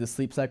to get into the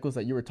sleep cycles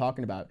that you were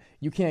talking about.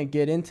 You can't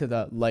get into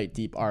the light,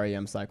 deep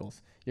REM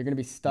cycles. You're going to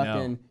be stuck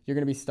No. you're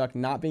going to be stuck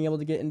not being able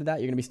to get into that.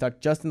 You're going to be stuck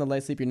just in the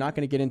light sleep. You're not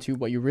going to get into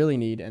what you really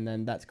need. And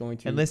then that's going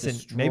to And listen,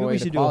 destroy maybe we the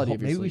should quality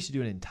of your maybe we sleep. should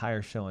do an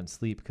entire show on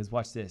sleep, because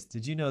watch this.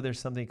 Did you know there's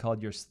something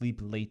called your sleep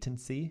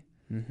latency?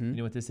 Mm-hmm. You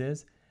know what this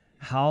is?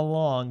 How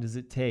long does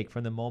it take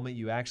from the moment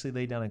you actually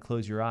lay down and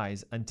close your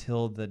eyes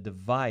until the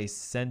device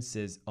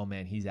senses, oh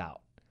man, he's out?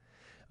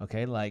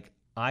 Okay, like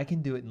I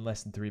can do it in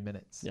less than 3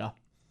 minutes. Yeah.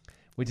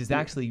 Which is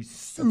actually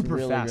super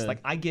really fast. good. Like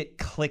I get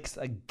clicks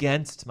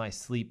against my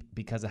sleep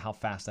because of how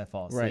fast I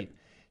fall asleep. Right.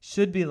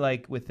 Should be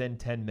like within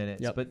 10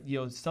 minutes. Yep.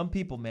 But some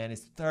people, man,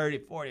 it's 30,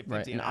 40, 50,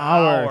 Right. an An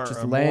hour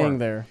just or laying more.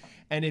 there.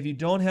 And if you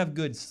don't have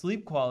good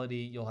sleep quality,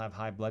 you'll have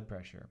high blood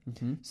pressure.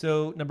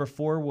 So number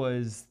 4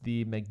 was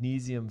the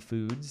magnesium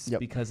foods, Yep.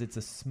 because it's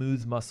a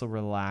smooth muscle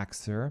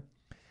relaxer.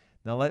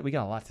 Now we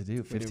got a lot to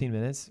do. 15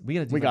 minutes. We got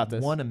to do We like got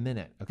this. one a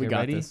minute. Okay, We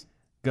got ready? this.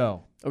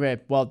 Go.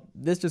 Okay, well,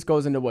 this just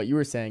goes into what you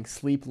were saying,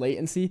 sleep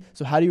latency.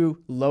 So how do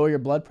you lower your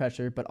blood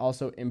pressure but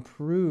also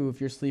improve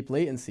your sleep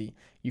latency?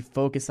 You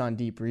focus on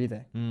deep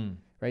breathing,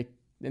 right?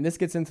 and this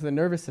gets into the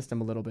nervous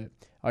system a little bit.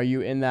 Are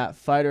you in that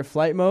fight or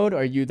flight mode?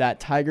 Are you that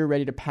tiger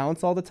ready to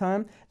pounce all the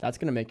time? That's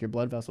going to make your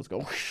blood vessels go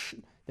whoosh.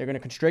 They're going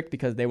to constrict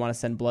because they want to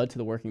send blood to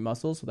the working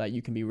muscles so that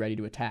you can be ready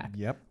to attack.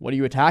 Yep. What are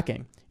you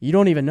attacking? You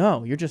don't even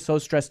know. You're just so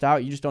stressed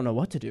out. You just don't know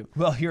what to do.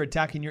 Well, you're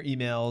attacking your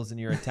emails and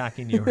you're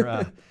attacking your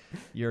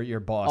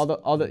boss.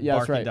 All the yeah,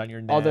 that's right. Down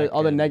your neck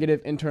all the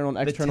negative internal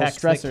and external the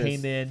text stressors that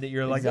came in that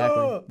you're like, exactly.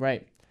 oh.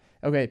 Right.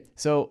 Okay.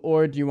 So,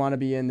 or do you want to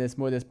be in this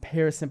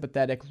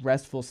parasympathetic,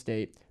 restful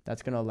state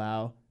that's going to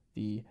allow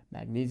the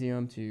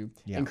magnesium to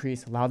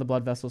increase, allow the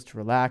blood vessels to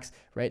relax,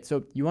 right?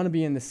 So you want to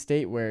be in this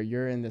state where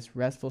you're in this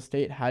restful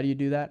state. How do you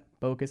do that?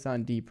 Focus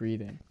on deep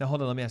breathing. Now,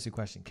 hold on. Let me ask you a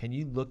question. Can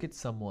you look at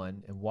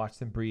someone and watch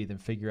them breathe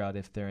and figure out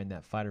if they're in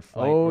that fight or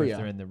flight or if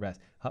they're in the rest?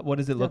 What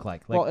does it look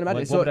like? Like, well,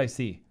 imagine, what would I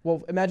see?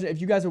 Well, imagine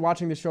if you guys are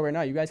watching the show right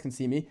now, you guys can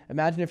see me.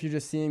 Imagine if you're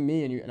just seeing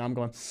me and I'm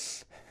going.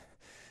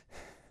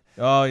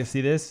 Oh, you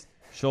see this?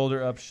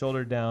 Shoulder up,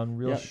 shoulder down,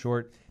 real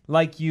short.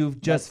 Like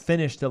you've just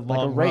finished a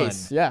long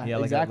race. run. Yeah,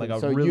 exactly. Like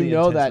a so really you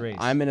know that race.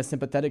 I'm in a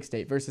sympathetic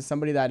state versus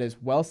somebody that is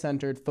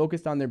well-centered,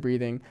 focused on their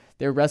breathing.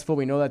 They're restful.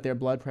 We know that their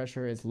blood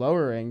pressure is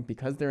lowering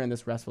because they're in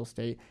this restful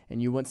state,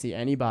 and you wouldn't see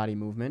any body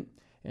movement,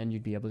 and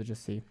you'd be able to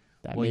just see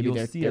that well, maybe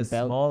you'll see a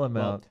small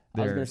amount.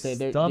 I was going to say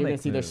you're going to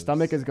see their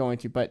stomach is going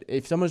to, but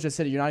if someone's just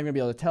sitting, you're not even going to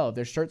be able to tell. If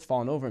their shirt's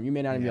falling over them, you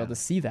may not even be able to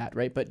see that,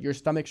 right? But your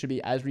stomach should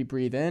be, as we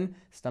breathe in,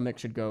 stomach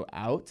should go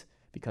out.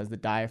 Because the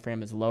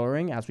diaphragm is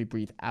lowering. As we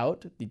breathe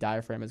out, the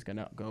diaphragm is going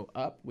to go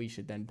up. We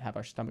should then have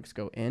our stomachs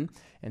go in.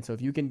 And so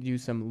if you can do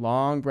some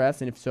long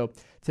breaths, and if so,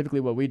 typically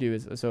what we do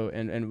is,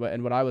 and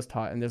what I was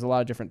taught, and there's a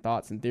lot of different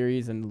thoughts and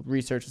theories and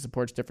research that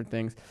supports different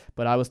things,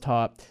 but I was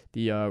taught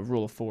the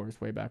rule of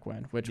fours way back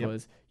when, which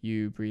was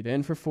you breathe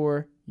in for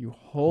 4, you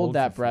hold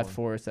that breath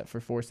for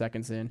 4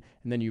 seconds in,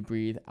 and then you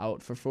breathe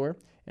out for 4.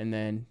 And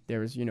then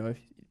there's, if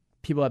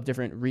people have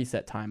different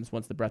reset times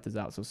once the breath is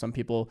out. So some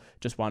people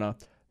just want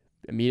to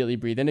immediately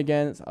breathe in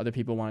again. So other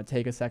people want to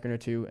take a second or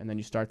two, and then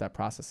you start that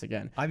process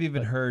again. I've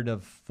even heard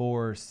of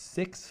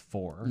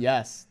 4-6-4.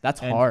 Yes,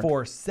 that's hard.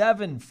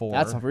 4-7-4.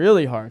 That's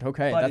really hard.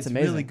 Okay, but that's it's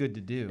amazing. really good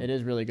to do. It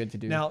is really good to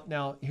do.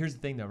 Now, here's the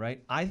thing, though,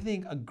 right? I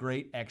think a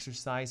great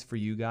exercise for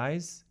you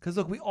guys, because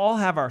look, we all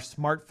have our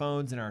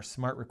smartphones and our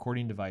smart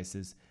recording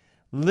devices.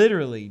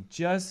 Literally,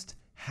 just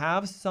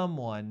have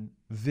someone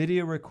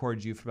video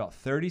record you for about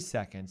 30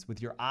 seconds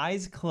with your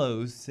eyes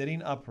closed,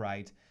 sitting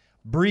upright,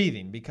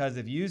 breathing, because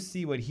if you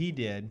see what he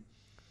did,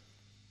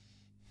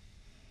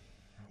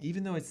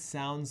 even though it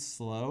sounds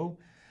slow,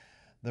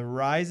 the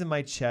rise in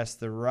my chest,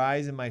 the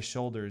rise in my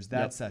shoulders,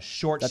 that's a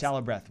short,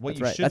 shallow breath. What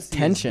you should see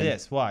tension. Is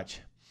this. Watch.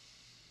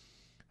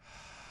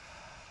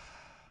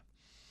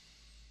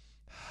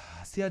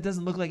 See, it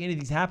doesn't look like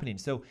anything's happening.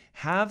 So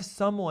have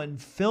someone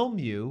film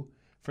you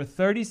for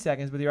 30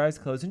 seconds with your eyes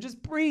closed and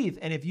just breathe.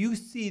 And if you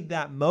see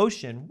that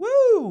motion,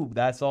 woo,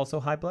 that's also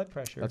high blood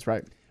pressure. That's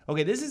right.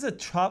 Okay, this is a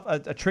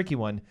tricky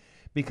one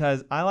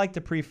because I like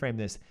to pre-frame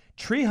this.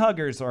 Tree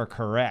huggers are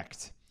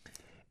correct.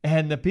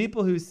 And the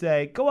people who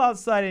say, go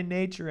outside in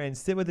nature and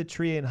sit with a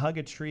tree and hug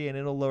a tree and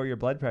it'll lower your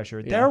blood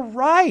pressure, they're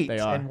right. They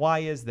are. And why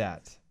is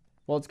that?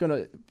 Well, it's going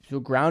to,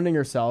 so grounding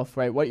yourself,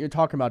 right? What you're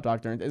talking about,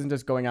 Doctor, isn't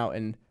just going out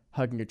and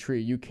hugging a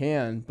tree. You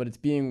can, but it's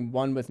being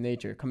one with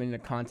nature, coming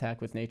into contact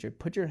with nature.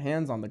 Put your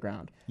hands on the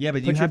ground. Yeah,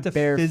 but you have to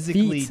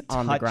physically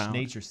touch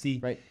nature. See,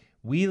 right.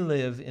 We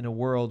live in a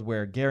world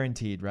where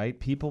guaranteed, right?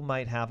 People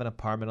might have an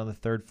apartment on the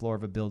 3rd floor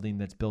of a building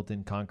that's built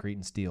in concrete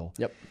and steel.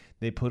 Yep.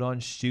 They put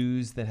on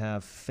shoes that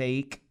have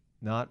fake,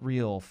 not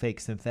real, fake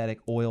synthetic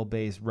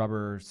oil-based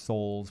rubber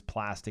soles,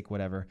 plastic,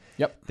 whatever.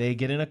 Yep. They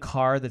get in a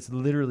car that's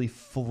literally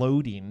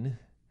floating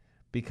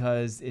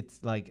because it's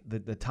like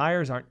the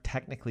tires aren't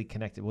technically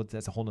connected. Well,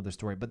 that's a whole nother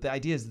story. But the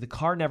idea is the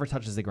car never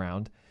touches the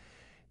ground.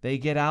 They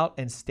get out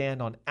and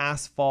stand on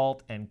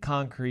asphalt and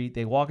concrete.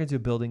 They walk into a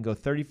building, go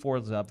 30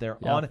 floors up.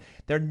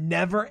 They're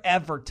never,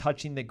 ever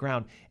touching the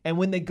ground. And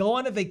when they go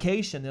on a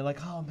vacation, they're like,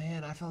 oh,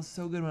 man, I felt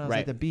so good when I was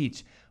at the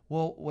beach.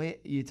 Well,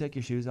 wait, you took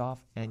your shoes off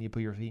and you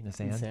put your feet in the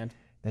sand?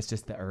 That's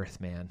just the earth,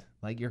 man.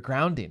 Like you're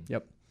grounding.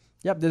 Yep.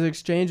 There's an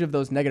exchange of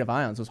those negative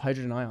ions, those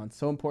hydrogen ions.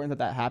 So important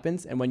that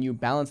happens. And when you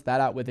balance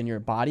that out within your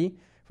body,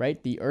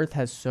 right? The earth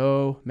has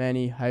so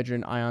many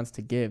hydrogen ions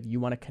to give. You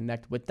want to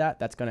connect with that.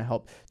 That's going to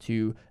help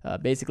to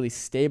basically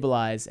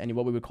stabilize any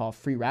what we would call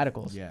free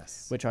radicals,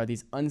 which are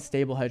these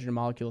unstable hydrogen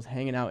molecules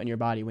hanging out in your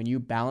body. When you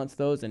balance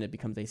those and it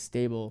becomes a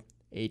stable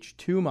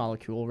H2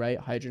 molecule, right?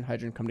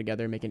 Hydrogen come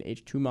together and make an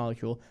H2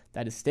 molecule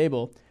that is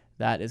stable.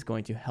 That is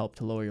going to help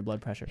to lower your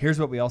blood pressure. Here's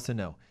what we also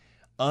know.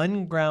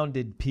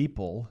 Ungrounded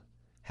people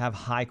have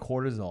high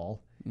cortisol.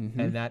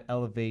 Mm-hmm. And that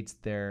elevates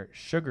their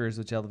sugars,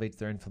 which elevates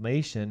their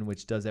inflammation,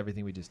 which does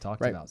everything we just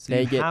talked about. So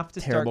you have to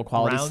start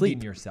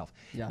grounding yourself.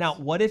 Yes. Now,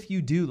 what if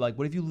you do? Like,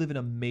 what if you live in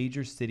a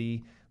major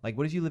city? Like,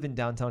 what if you live in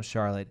downtown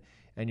Charlotte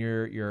and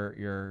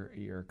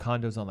your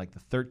condo's on like the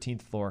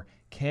 13th floor?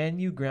 Can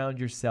you ground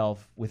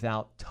yourself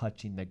without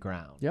touching the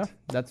ground? Yeah,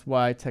 that's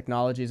why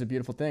technology is a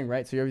beautiful thing,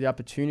 right? So you have the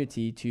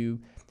opportunity to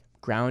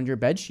ground your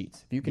bed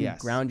sheets. If you can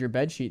ground your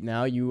bed sheet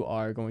now, you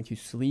are going to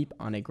sleep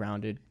on a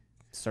grounded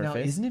surface.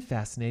 Now, isn't it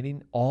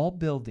fascinating? All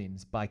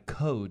buildings by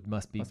code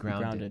must be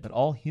grounded, but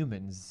all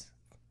humans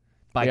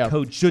by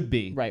code should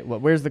be. Right. Well,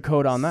 where's the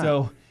code on that?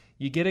 So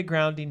you get a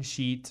grounding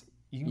sheet.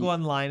 You can go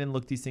online and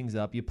look these things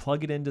up. You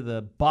plug it into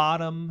the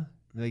bottom.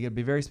 They got to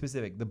be very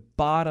specific. The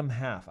bottom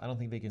half. I don't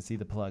think they can see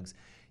the plugs.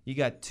 You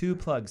got 2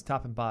 plugs,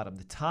 top and bottom.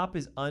 The top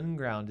is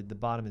ungrounded. The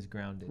bottom is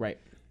grounded. Right.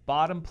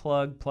 Bottom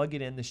plug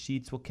it in. The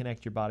sheets will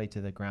connect your body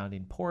to the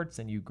grounding ports,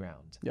 and you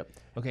ground. Yep.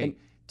 Okay.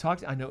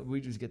 And I know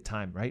we just get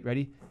time, right?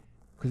 Ready?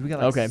 Because we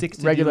got like 6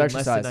 to regular do in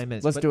exercise. less than 9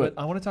 minutes. Let's do it.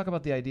 But I want to talk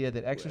about the idea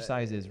that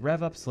exercise is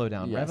rev up, slow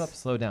down, rev Yes. up,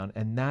 slow down,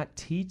 and that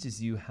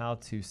teaches you how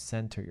to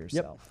center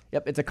yourself.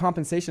 Yep. It's a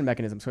compensation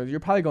mechanism. So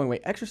you're probably going,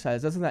 wait,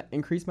 exercise, doesn't that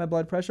increase my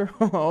blood pressure?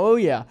 Oh,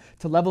 yeah.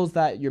 To levels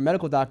that your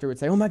medical doctor would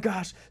say, oh my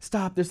gosh,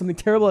 stop. There's something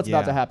terrible that's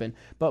about to happen.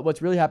 But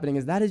what's really happening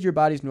is that is your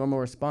body's normal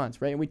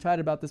response, right? And we chatted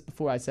about this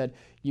before. I said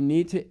you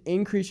need to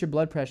increase your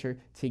blood pressure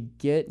to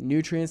get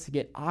nutrients, to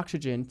get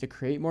oxygen, to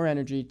create more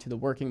energy to the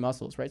working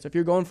muscles, right? So if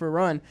you're going for a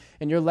run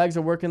and your legs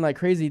are working like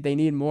crazy, they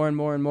need more and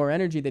more and more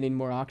energy. They need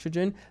more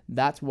oxygen.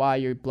 That's why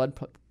your blood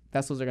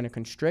vessels are going to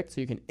constrict,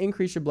 so you can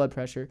increase your blood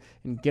pressure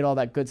and get all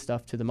that good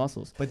stuff to the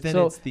muscles. But then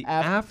it's the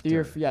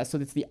after. So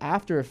it's the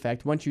after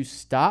effect. Once you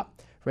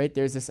stop, right,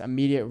 there's this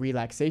immediate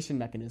relaxation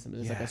mechanism.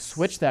 There's like a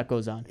switch that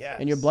goes on.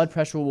 And your blood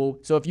pressure will,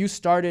 so if you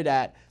started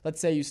at, let's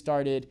say you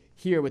started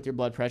here with your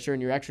blood pressure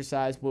and your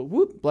exercise,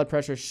 blood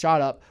pressure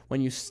shot up.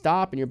 When you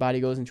stop and your body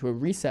goes into a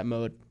reset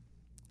mode,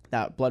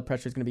 that blood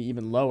pressure is going to be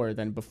even lower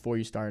than before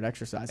you started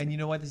exercising. And you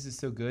know why this is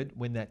so good?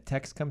 When that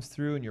text comes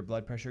through and your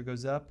blood pressure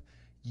goes up,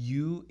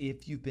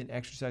 if you've been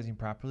exercising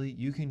properly,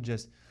 you can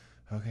just,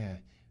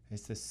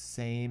 it's the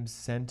same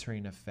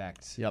centering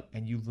effect. Yep.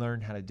 And you learn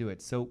how to do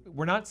it. So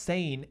we're not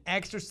saying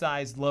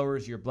exercise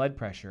lowers your blood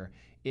pressure.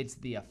 It's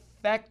the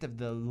effect of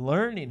the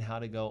learning how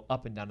to go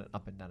up and down and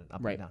up and down and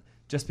up and down.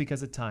 Just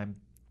because of time.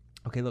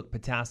 Okay, look,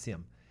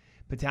 potassium.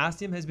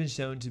 Potassium has been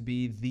shown to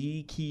be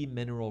the key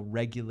mineral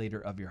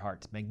regulator of your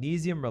heart.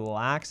 Magnesium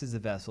relaxes the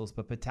vessels,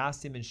 but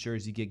potassium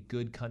ensures you get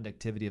good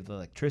conductivity of the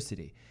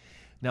electricity.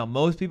 Now,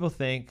 most people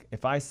think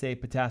if I say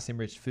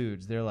potassium-rich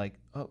foods, they're like,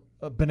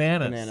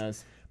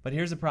 bananas. But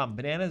here's the problem.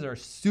 Bananas are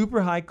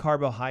super high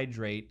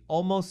carbohydrate,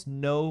 almost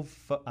no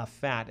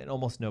fat, and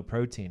almost no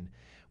protein.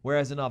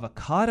 Whereas an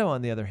avocado,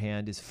 on the other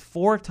hand, is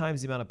 4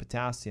 times the amount of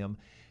potassium,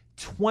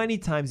 20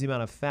 times the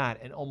amount of fat,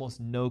 and almost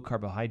no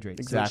carbohydrates.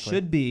 Exactly. So it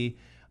should be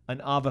an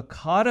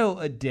avocado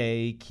a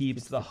day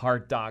keeps the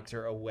heart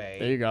doctor away.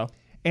 There you go.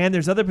 And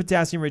there's other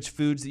potassium-rich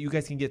foods that you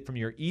guys can get from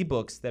your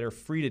ebooks that are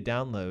free to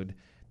download.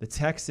 The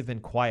texts have been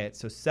quiet.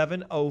 So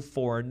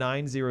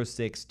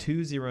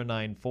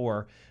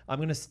 704-906-2094. I'm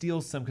going to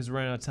steal some because we're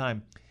running out of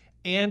time.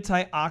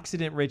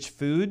 Antioxidant-rich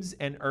foods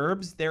and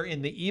herbs, they're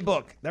in the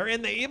ebook.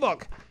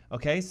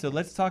 Okay, so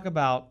let's talk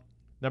about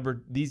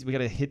these. We got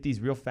to hit these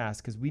real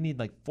fast because we need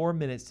like 4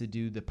 minutes to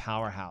do the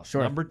powerhouse.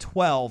 Sure. Number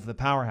 12, the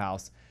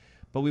powerhouse.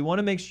 But we want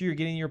to make sure you're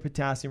getting your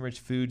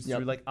potassium-rich foods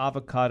through like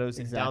avocados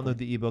and download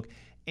the ebook.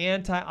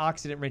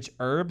 Antioxidant-rich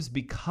herbs,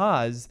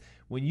 because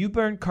when you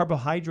burn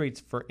carbohydrates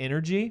for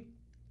energy,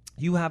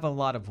 you have a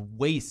lot of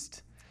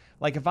waste.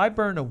 Like if I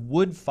burn a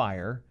wood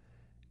fire,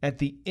 at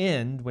the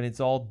end, when it's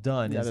all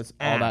done, it's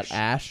all that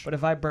ash. But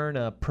if I burn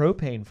a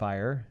propane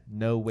fire,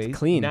 no waste.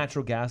 Clean.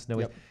 Natural gas, no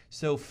waste.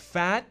 So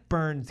fat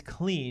burns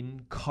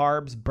clean,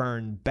 carbs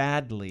burn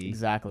badly.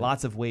 Exactly.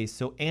 Lots of waste.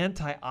 So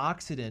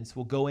antioxidants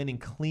will go in and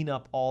clean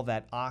up all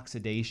that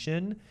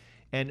oxidation.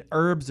 And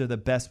herbs are the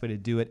best way to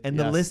do it. And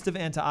the list of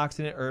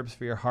antioxidant herbs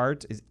for your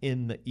heart is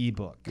in the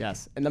ebook.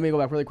 Yes. And let me go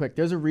back really quick.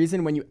 There's a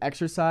reason when you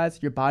exercise,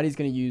 your body's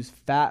going to use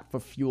fat for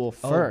fuel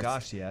first. Oh,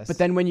 gosh, yes. But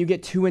then when you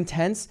get too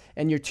intense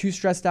and you're too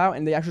stressed out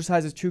and the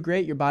exercise is too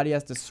great, your body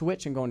has to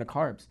switch and go into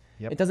carbs.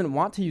 It doesn't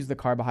want to use the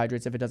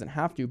carbohydrates if it doesn't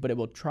have to, but it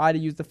will try to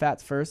use the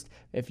fats first.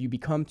 If you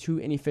become too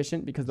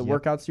inefficient because the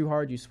workout's too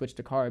hard, you switch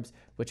to carbs,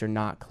 which are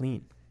not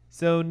clean.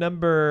 So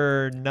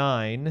number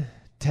 10,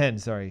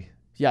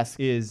 Yes.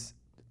 is...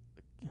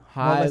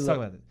 let's talk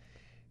about it.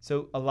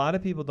 So a lot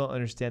of people don't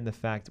understand the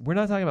fact, we're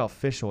not talking about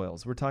fish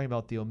oils. We're talking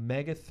about the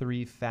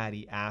omega-3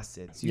 fatty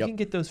acids. You can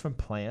get those from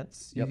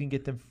plants. You can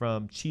get them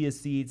from chia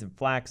seeds and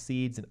flax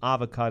seeds and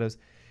avocados.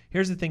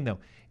 Here's the thing, though.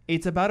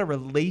 It's about a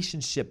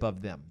relationship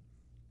of them.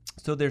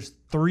 So there's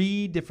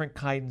 3 different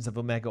kinds of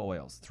omega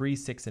oils, 3,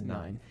 6, and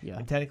 9.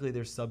 And technically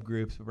there's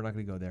subgroups, but we're not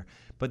going to go there.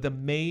 But the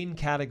main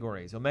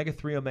categories,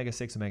 omega-3,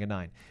 omega-6,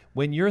 omega-9.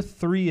 When your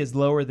 3 is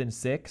lower than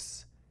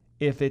 6,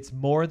 if it's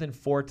more than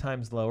 4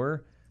 times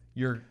lower,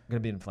 you're going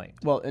to be inflamed.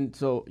 Well, and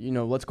so,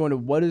 let's go into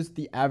what is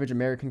the average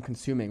American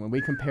consuming. When we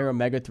compare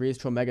omega-3s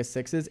to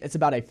omega-6s, it's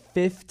about a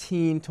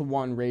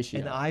 15-to-1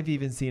 ratio. And I've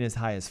even seen as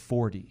high as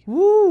 40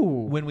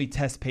 Woo! when we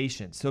test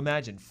patients. So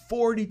imagine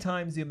 40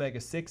 times the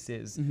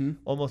omega-6s,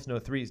 almost no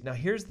 3s. Now,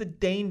 here's the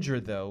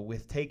danger, though,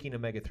 with taking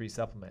omega-3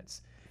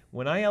 supplements.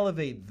 When I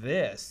elevate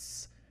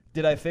this,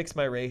 did I fix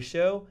my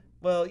ratio?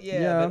 Well,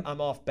 but I'm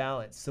off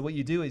balance. So what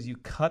you do is you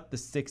cut the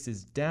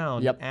 6s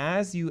down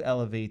as you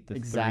elevate the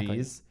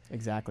 3s.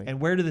 Exactly. And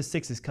where do the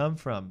 6s come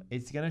from?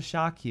 It's going to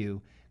shock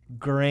you.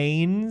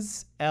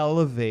 Grains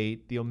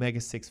elevate the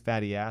omega-6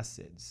 fatty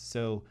acids.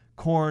 So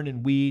corn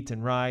and wheat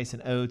and rice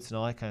and oats and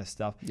all that kind of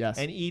stuff. Yes.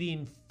 And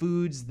eating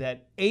foods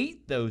that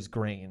ate those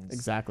grains.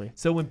 Exactly.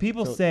 So when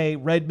people say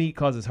red meat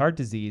causes heart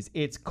disease,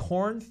 it's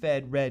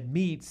corn-fed red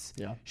meats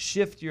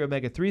shift your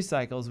omega-3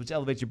 cycles, which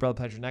elevates your blood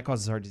pressure, and that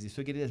causes heart disease.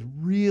 So it gets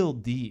real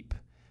deep.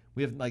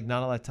 We have like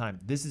not a lot of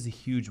time. This is a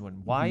huge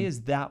one. Why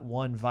is that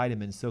one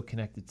vitamin so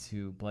connected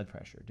to blood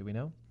pressure? Do we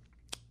know?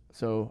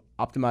 So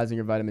optimizing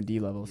your vitamin D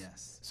levels.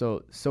 Yes.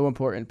 So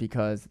important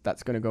because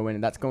that's going to go in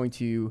and that's going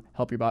to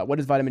help your body. What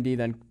does vitamin D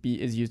then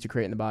is used to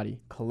create in the body?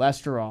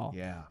 Cholesterol.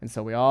 Yeah. And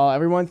so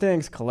everyone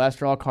thinks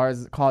cholesterol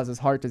causes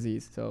heart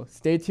disease. So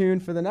stay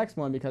tuned for the next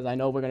one because I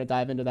know we're going to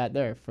dive into that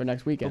there for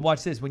next weekend. But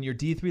watch this. When your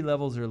D3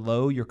 levels are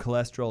low, your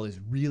cholesterol is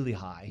really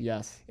high.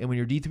 Yes. And when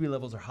your D3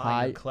 levels are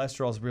high, your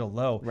cholesterol is real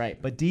low.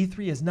 Right. But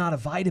D3 is not a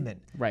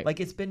vitamin. Right.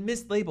 Like it's been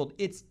mislabeled.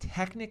 It's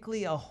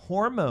technically a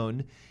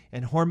hormone,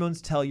 and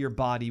hormones tell your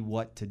body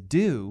what to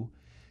do.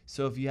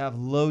 So if you have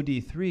low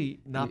D3,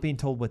 not being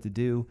told what to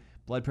do,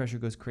 blood pressure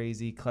goes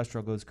crazy,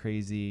 cholesterol goes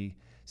crazy.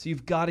 So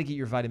you've got to get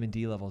your vitamin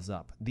D levels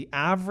up. The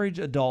average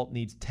adult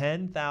needs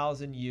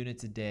 10,000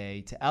 units a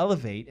day to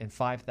elevate and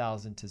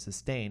 5,000 to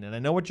sustain. And I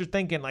know what you're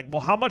thinking, like,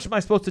 well, how much am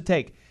I supposed to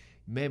take?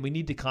 Man, we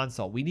need to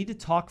consult. We need to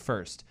talk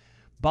first.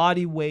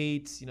 Body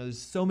weight, there's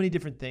so many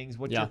different things.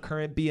 What's your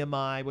current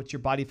BMI? What's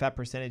your body fat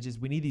percentages?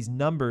 We need these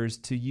numbers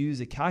to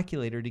use a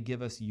calculator to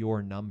give us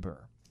your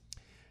number.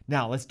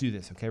 Now, let's do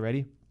this. Okay,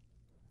 ready?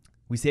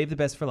 We save the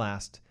best for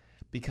last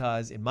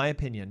because, in my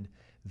opinion,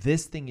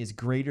 this thing is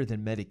greater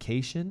than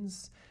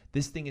medications.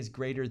 This thing is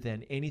greater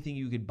than anything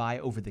you could buy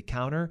over the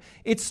counter.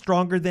 It's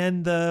stronger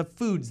than the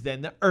foods,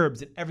 than the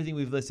herbs, and everything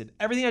we've listed.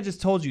 Everything I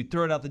just told you,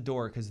 throw it out the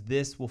door because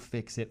this will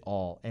fix it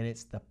all. And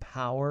it's the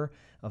power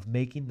of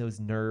making those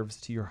nerves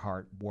to your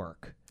heart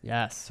work.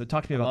 Yes. So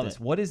talk to me about this.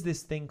 What is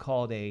this thing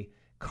called a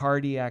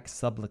cardiac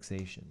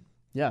subluxation?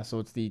 Yeah, so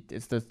it's the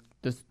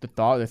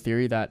thought, the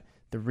theory that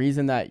the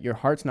reason that your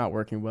heart's not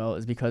working well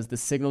is because the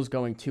signals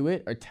going to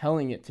it are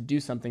telling it to do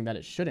something that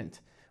it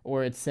shouldn't.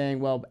 Or it's saying,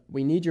 well,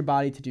 we need your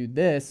body to do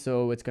this,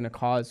 so it's going to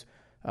cause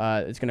the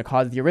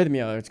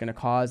arrhythmia, or it's going to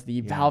cause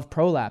the valve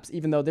prolapse,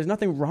 even though there's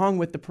nothing wrong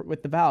with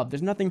the valve.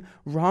 There's nothing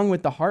wrong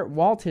with the heart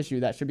wall tissue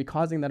that should be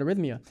causing that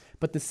arrhythmia.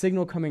 But the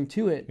signal coming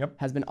to it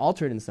has been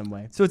altered in some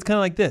way. So it's kind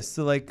of like this.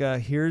 So like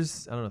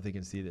here's, I don't know if they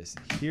can see this.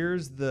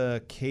 Here's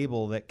the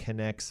cable that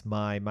connects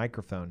my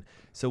microphone.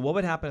 So what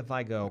would happen if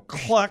I go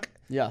cluck?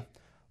 Yeah.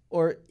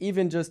 Or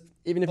even if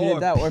you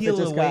did that, or if it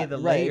just got the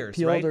layers,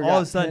 peeled right? or All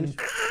of a sudden,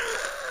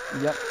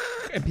 yep.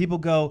 And people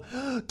go,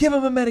 give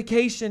them a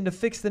medication to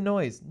fix the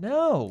noise.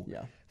 No.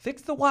 Yeah.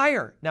 Fix the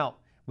wire. Now,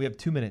 we have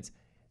 2 minutes.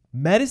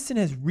 Medicine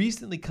has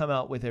recently come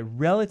out with a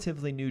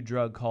relatively new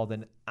drug called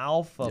an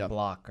alpha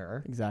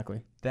blocker. Exactly.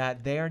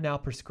 That they are now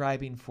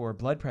prescribing for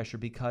blood pressure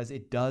because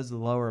it does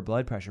lower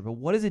blood pressure. But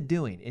what is it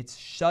doing? It's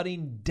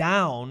shutting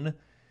down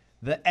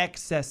the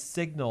excess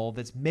signal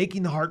that's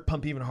making the heart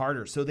pump even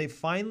harder. So they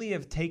finally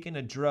have taken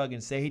a drug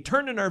and say, hey,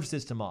 turn the nerve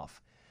system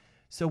off.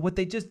 So what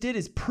they just did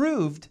is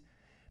proved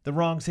the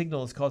wrong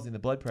signal is causing the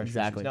blood pressure.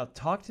 Exactly. Now,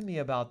 talk to me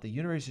about the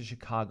University of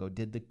Chicago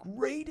did the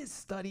greatest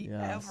study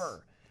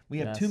ever. We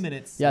have 2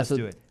 minutes. Yeah, Let's so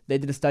do it. They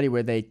did a study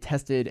where they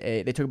tested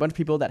they took a bunch of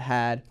people that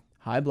had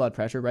high blood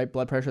pressure, right?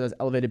 Blood pressure that's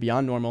elevated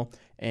beyond normal.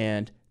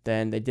 And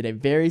then they did a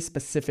very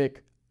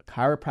specific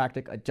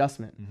chiropractic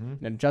adjustment, an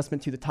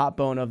adjustment to the top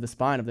bone of the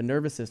spine of the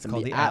nervous system,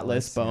 the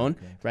atlas bone,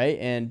 right?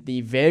 And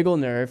the vagal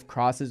nerve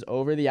crosses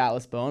over the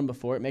atlas bone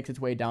before it makes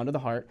its way down to the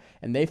heart.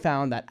 And they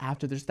found that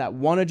after just that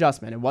one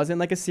adjustment, it wasn't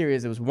like a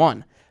series, it was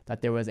one,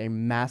 that there was a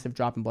massive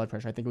drop in blood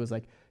pressure. I think it was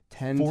like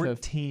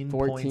 14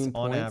 points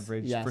on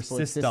average for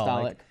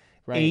systolic.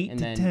 Right? 8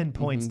 to 10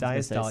 points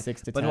diastolic.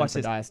 6 to but 10 watch for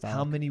this. diastolic.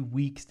 How many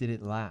weeks did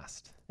it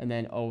last? And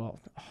then,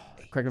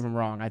 correct if I'm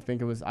wrong. I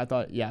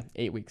thought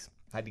 8 weeks.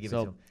 I had to give it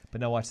to him. But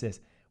now watch this.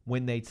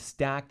 When they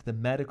stacked the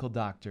medical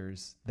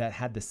doctors that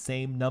had the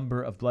same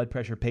number of blood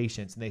pressure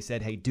patients, and they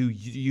said, hey,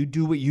 you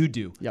do what you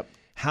do. Yep.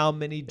 How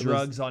many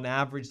drugs on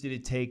average did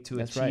it take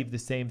to achieve the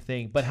same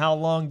thing? But how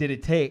long did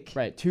it take?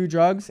 Right. 2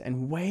 drugs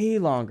and way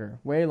longer,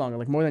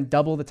 like more than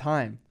double the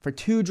time for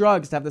 2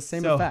 drugs to have the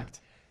same effect.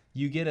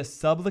 You get a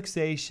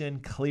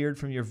subluxation cleared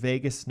from your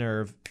vagus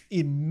nerve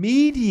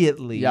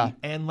immediately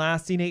and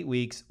lasting 8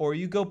 weeks, or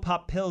you go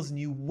pop pills and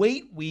you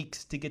wait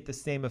weeks to get the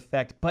same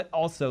effect, but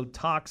also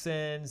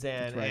toxins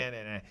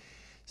and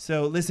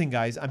So listen,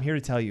 guys, I'm here to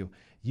tell you,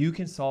 you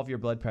can solve your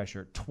blood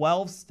pressure.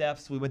 12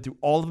 steps. We went through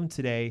all of them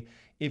today.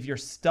 If you're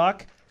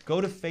stuck, go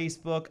to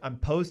Facebook. I'm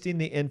posting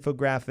the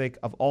infographic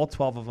of all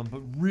 12 of them,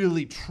 but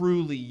really,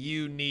 truly,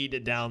 you need to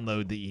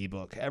download the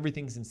ebook.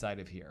 Everything's inside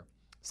of here.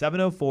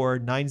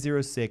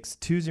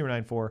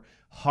 704-906-2094.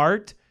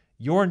 Heart,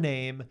 your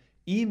name,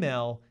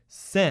 email,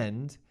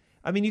 send.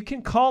 I mean, you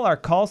can call our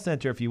call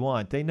center if you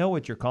want. They know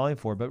what you're calling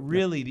for, but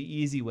really the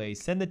easy way,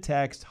 send the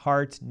text,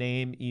 heart,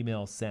 name,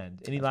 email,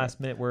 send. Any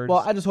last minute words? Well,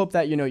 I just hope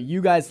that,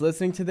 you guys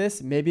listening to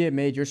this, maybe it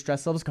made your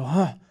stress levels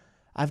go,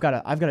 I've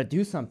got to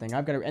do something.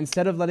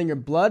 Instead of letting your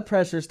blood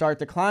pressure start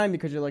to climb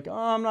because you're like, oh,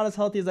 I'm not as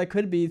healthy as I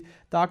could be.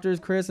 Doctors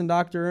Chris and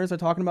Dr. Ernst are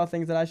talking about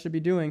things that I should be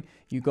doing.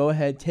 You go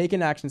ahead, take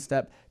an action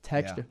step,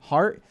 text your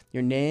heart,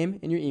 your name,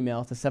 and your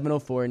email to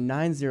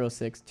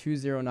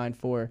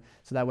 704-906-2094.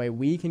 So that way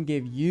we can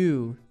give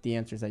you the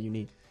answers that you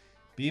need.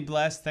 Be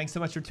blessed. Thanks so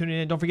much for tuning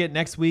in. Don't forget,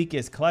 next week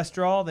is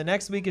cholesterol. The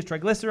next week is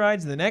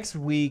triglycerides. The next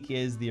week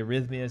is the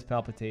arrhythmias,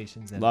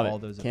 palpitations, and all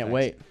those effects. Can't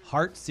wait.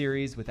 Heart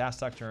series with Ask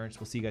Dr.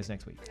 Ernst. We'll see you guys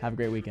next week. Have a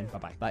great weekend.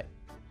 Bye-bye. Bye.